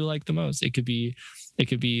soccer you like the most. It could be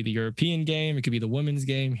the European game. It could be the women's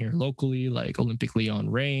game here locally, like Olympic Lyon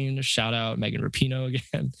Reign. Shout out Megan Rapinoe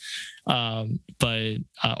again.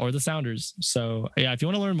 Or the Sounders. So yeah, if you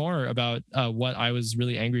want to learn more about what I was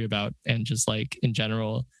really angry about and just like in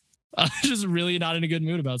general, just really not in a good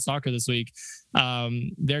mood about soccer this week.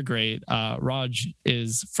 They're great. Raj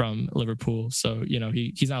is from Liverpool, so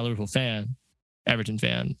he's not a Liverpool fan, Everton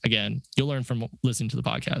fan. Again, you'll learn from listening to the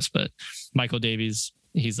podcast. But Michael Davies,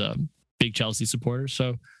 he's a big Chelsea supporter,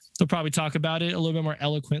 so they'll probably talk about it a little bit more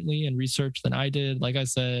eloquently and research than I did. Like I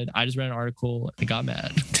said, I just read an article and got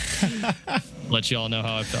mad. Let you all know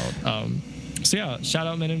how I felt. So yeah, shout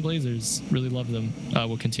out Men in Blazers. Really love them.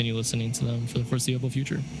 We'll continue listening to them for the foreseeable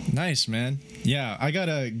future. Nice, man. Yeah, I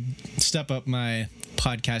gotta step up my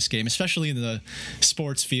podcast game, especially in the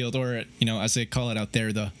sports field, or as they call it out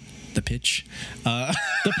there, the pitch. The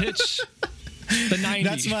pitch. The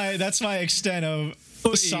 90. That's my extent of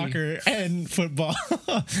soccer and football.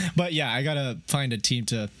 But yeah, I gotta find a team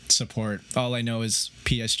to support. All I know is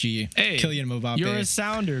PSG. Hey, Kylian Mbappe. You're a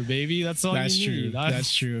Sounder, baby. That's all you need.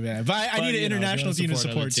 That's true, man. But I need an international team to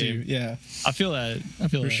support too. Yeah, I feel that.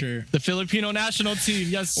 For sure. The Filipino national team,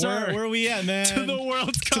 yes sir. Where are we at, man? To the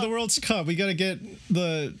World Cup. We gotta get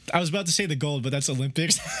the. I was about to say the gold, but that's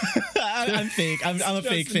Olympics. I'm fake. I'm a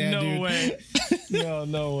fake fan, dude. No way.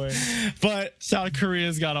 No way. But South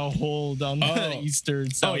Korea's got a hold on the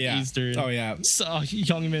eastern, southeastern. Oh yeah.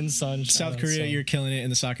 Youngmin's son. South Korea, you're killing it in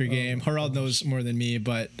the soccer game. Harald knows more than me,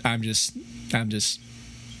 but I'm just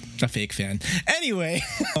a fake fan. Anyway,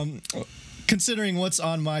 considering what's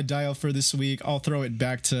on my dial for this week, I'll throw it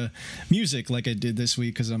back to music like I did this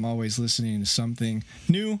week because I'm always listening to something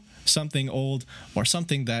new, something old, or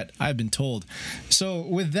something that I've been told. So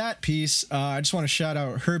with that piece, I just want to shout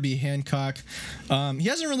out Herbie Hancock. He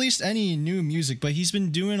hasn't released any new music, but he's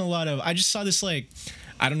been doing a lot of... I just saw this, like...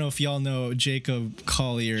 I don't know if y'all know Jacob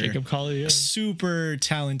Collier. Yeah. Super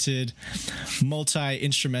talented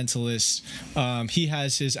multi-instrumentalist. He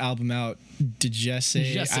has his album out, Digesse.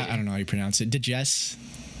 I don't know how you pronounce it. Digesse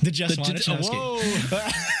Whoa.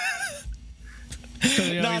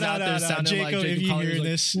 No. Jacob, if you hear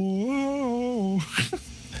this. Whoa.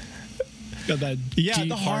 Got that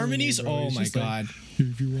the harmonies. Oh my God. Like,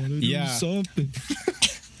 if you want to do something.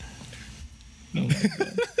 Oh my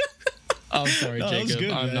God. I'm sorry, Jacob. That was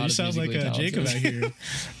good, I'm not you sound like a Jacob out here.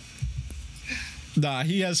 Nah,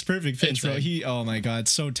 he has perfect pitch, bro. Oh my God,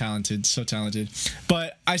 so talented.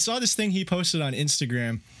 But I saw this thing he posted on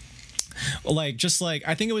Instagram.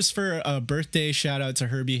 I think it was for a birthday shout out to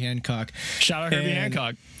Herbie Hancock. Shout out Herbie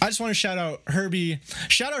Hancock. I just want to shout out Herbie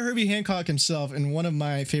Hancock himself in one of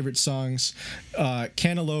my favorite songs,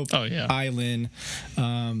 Cantaloupe Island.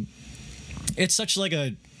 It's such like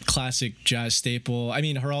a classic jazz staple. I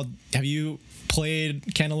mean, Harald, have you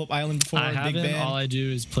played Cantaloupe Island before? I haven't. Big band? All I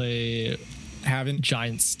do is play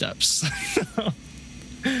Giant Steps.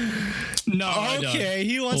 No. Okay,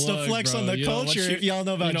 he wants to flex on the culture. If y'all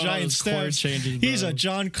know about Giant Steps, he's a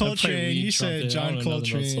John Coltrane. He said John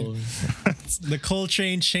Coltrane. The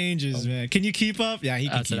Coltrane changes, man. Can you keep up? Yeah, he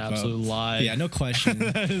can keep up. That's an absolute lie. Yeah, no question.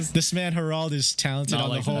 This man Harald is talented on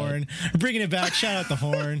the horn. We're bringing it back. Shout out the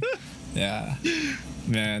horn. Yeah,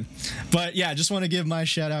 man. But yeah, just want to give my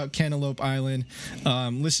shout out, Cantaloupe Island.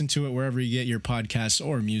 Listen to it wherever you get your podcasts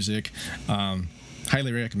or music.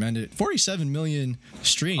 Highly recommend it. 47 million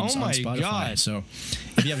streams on Spotify. God. So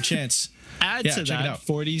if you have a chance, add to that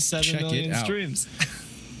 47 million streams.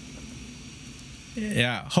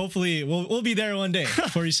 Yeah, hopefully we'll be there one day.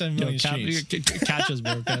 47 million streams. Catch us,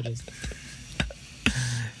 bro.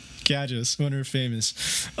 Catch us when we're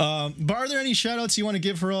famous. But are there any shout outs you want to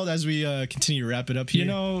give, Harald, as we continue to wrap it up here?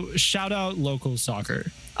 Shout out local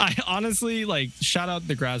soccer. I honestly shout out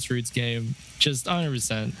the grassroots game. Just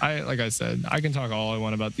 100%. Like I said, I can talk all I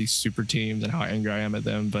want about these super teams and how angry I am at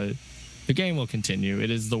them, but the game will continue.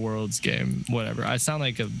 It is the world's game. Whatever. I sound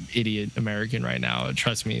like an idiot American right now.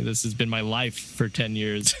 Trust me, this has been my life for 10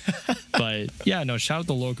 years. But yeah, no, shout out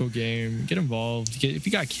the local game. Get involved. If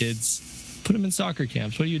you got kids, put them in soccer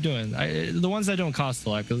camps. What are you doing? The ones that don't cost a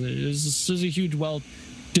lot, because there's a huge wealth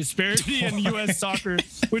disparity in U.S. soccer,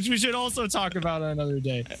 which we should also talk about another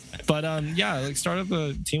day. But start up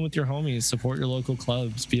a team with your homies, support your local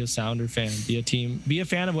clubs, be a Sounder fan, be a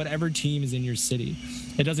fan of whatever team is in your city.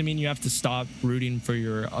 It doesn't mean you have to stop rooting for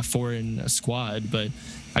your foreign squad, but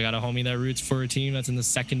I got a homie that roots for a team that's in the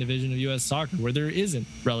second division of U.S. soccer, where there isn't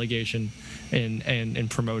relegation and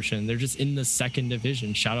promotion. They're just in the second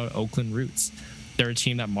division. Shout out Oakland Roots. They're a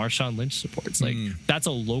team that Marshawn Lynch supports. That's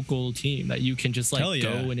a local team that you can just go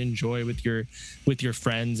and enjoy with your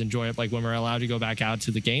friends. Enjoy it when we're allowed to go back out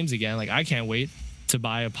to the games again. I can't wait to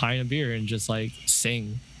buy a pint of beer and just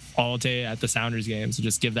sing all day at the Sounders games and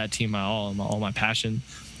just give that team all my passion.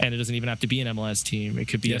 And it doesn't even have to be an MLS team. It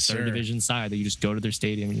could be a third division side that you just go to their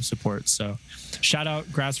stadium and you support. So shout out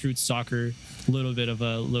grassroots soccer. A little bit of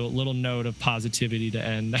a little note of positivity to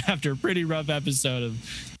end after a pretty rough episode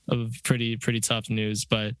of pretty tough news.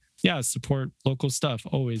 But yeah, support local stuff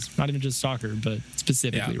always, not even just soccer, but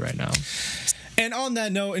specifically right now. And on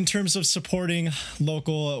that note, in terms of supporting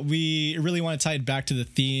local, we really want to tie it back to the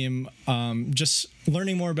theme, just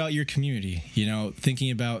learning more about your community,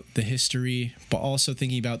 thinking about the history, but also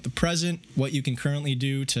thinking about the present, what you can currently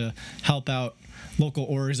do to help out local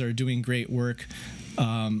orgs that are doing great work,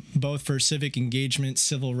 both for civic engagement,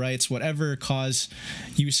 civil rights, whatever cause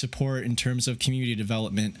you support in terms of community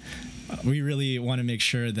development. We really want to make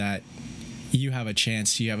sure that you have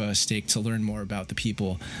a stake to learn more about the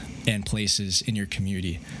people and places in your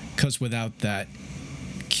community, because without that,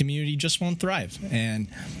 community just won't thrive. And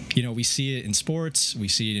we see it in sports, we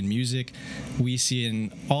see it in music, we see it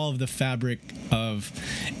in all of the fabric of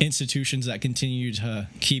institutions that continue to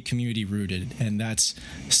keep community rooted, and that's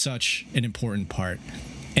such an important part.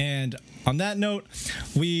 And on that note,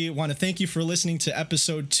 we want to thank you for listening to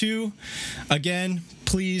episode 2. Again,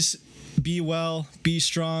 please be well, be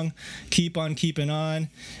strong, keep on keeping on.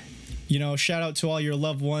 Shout out to all your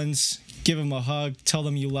loved ones. give them a hug, tell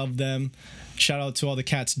them you love them. Shout out to all the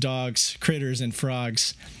cats, dogs, critters, and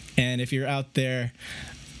frogs. And if you're out there,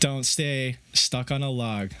 don't stay stuck on a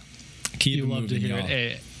log. Keep you love moving, to hear y'all. it.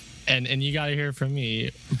 Hey, and you got to hear from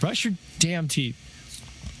me. Brush your damn teeth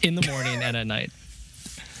in the morning and at night.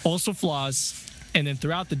 Also floss. And then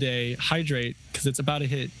throughout the day, hydrate, because it's about to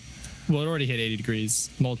hit, well, it already hit 80 degrees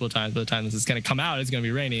multiple times. By the time this is going to come out, it's going to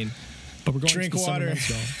be raining. But we're going Drink to the water.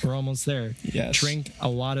 summer months, y'all. We're almost there. Yes. Drink a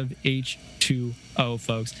lot of H2O,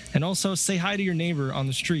 folks. And also say hi to your neighbor on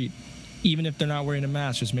the street. Even if they're not wearing a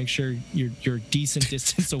mask, just make sure you're a decent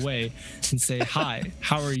distance away and say, hi,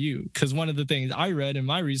 how are you? Because one of the things I read in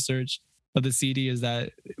my research of the CD is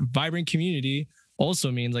that vibrant community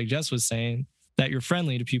also means, like Jess was saying, that you're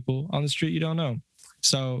friendly to people on the street you don't know.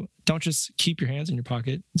 So don't just keep your hands in your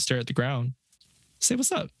pocket and stare at the ground. Say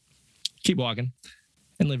what's up. Keep walking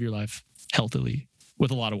and live your life healthily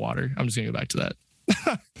with a lot of water. I'm just going to go back to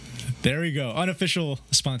that. There we go. Unofficial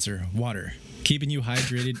sponsor, water. Keeping you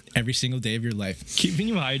hydrated every single day of your life. Keeping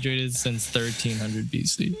you hydrated since 1300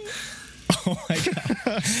 BC. Oh my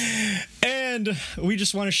God. And we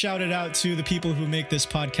just want to shout it out to the people who make this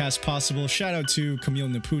podcast possible. Shout out to Camille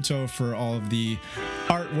Naputo for all of the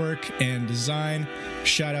artwork and design.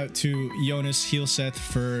 Shout out to Jonas Hielseth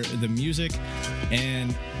for the music.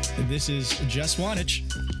 And this is Jess Wanich.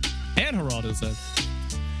 And Geraldo said,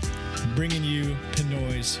 bringing you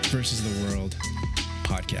Pinoy's versus the World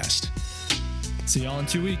podcast. see y'all in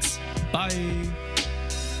 2 weeks. Bye.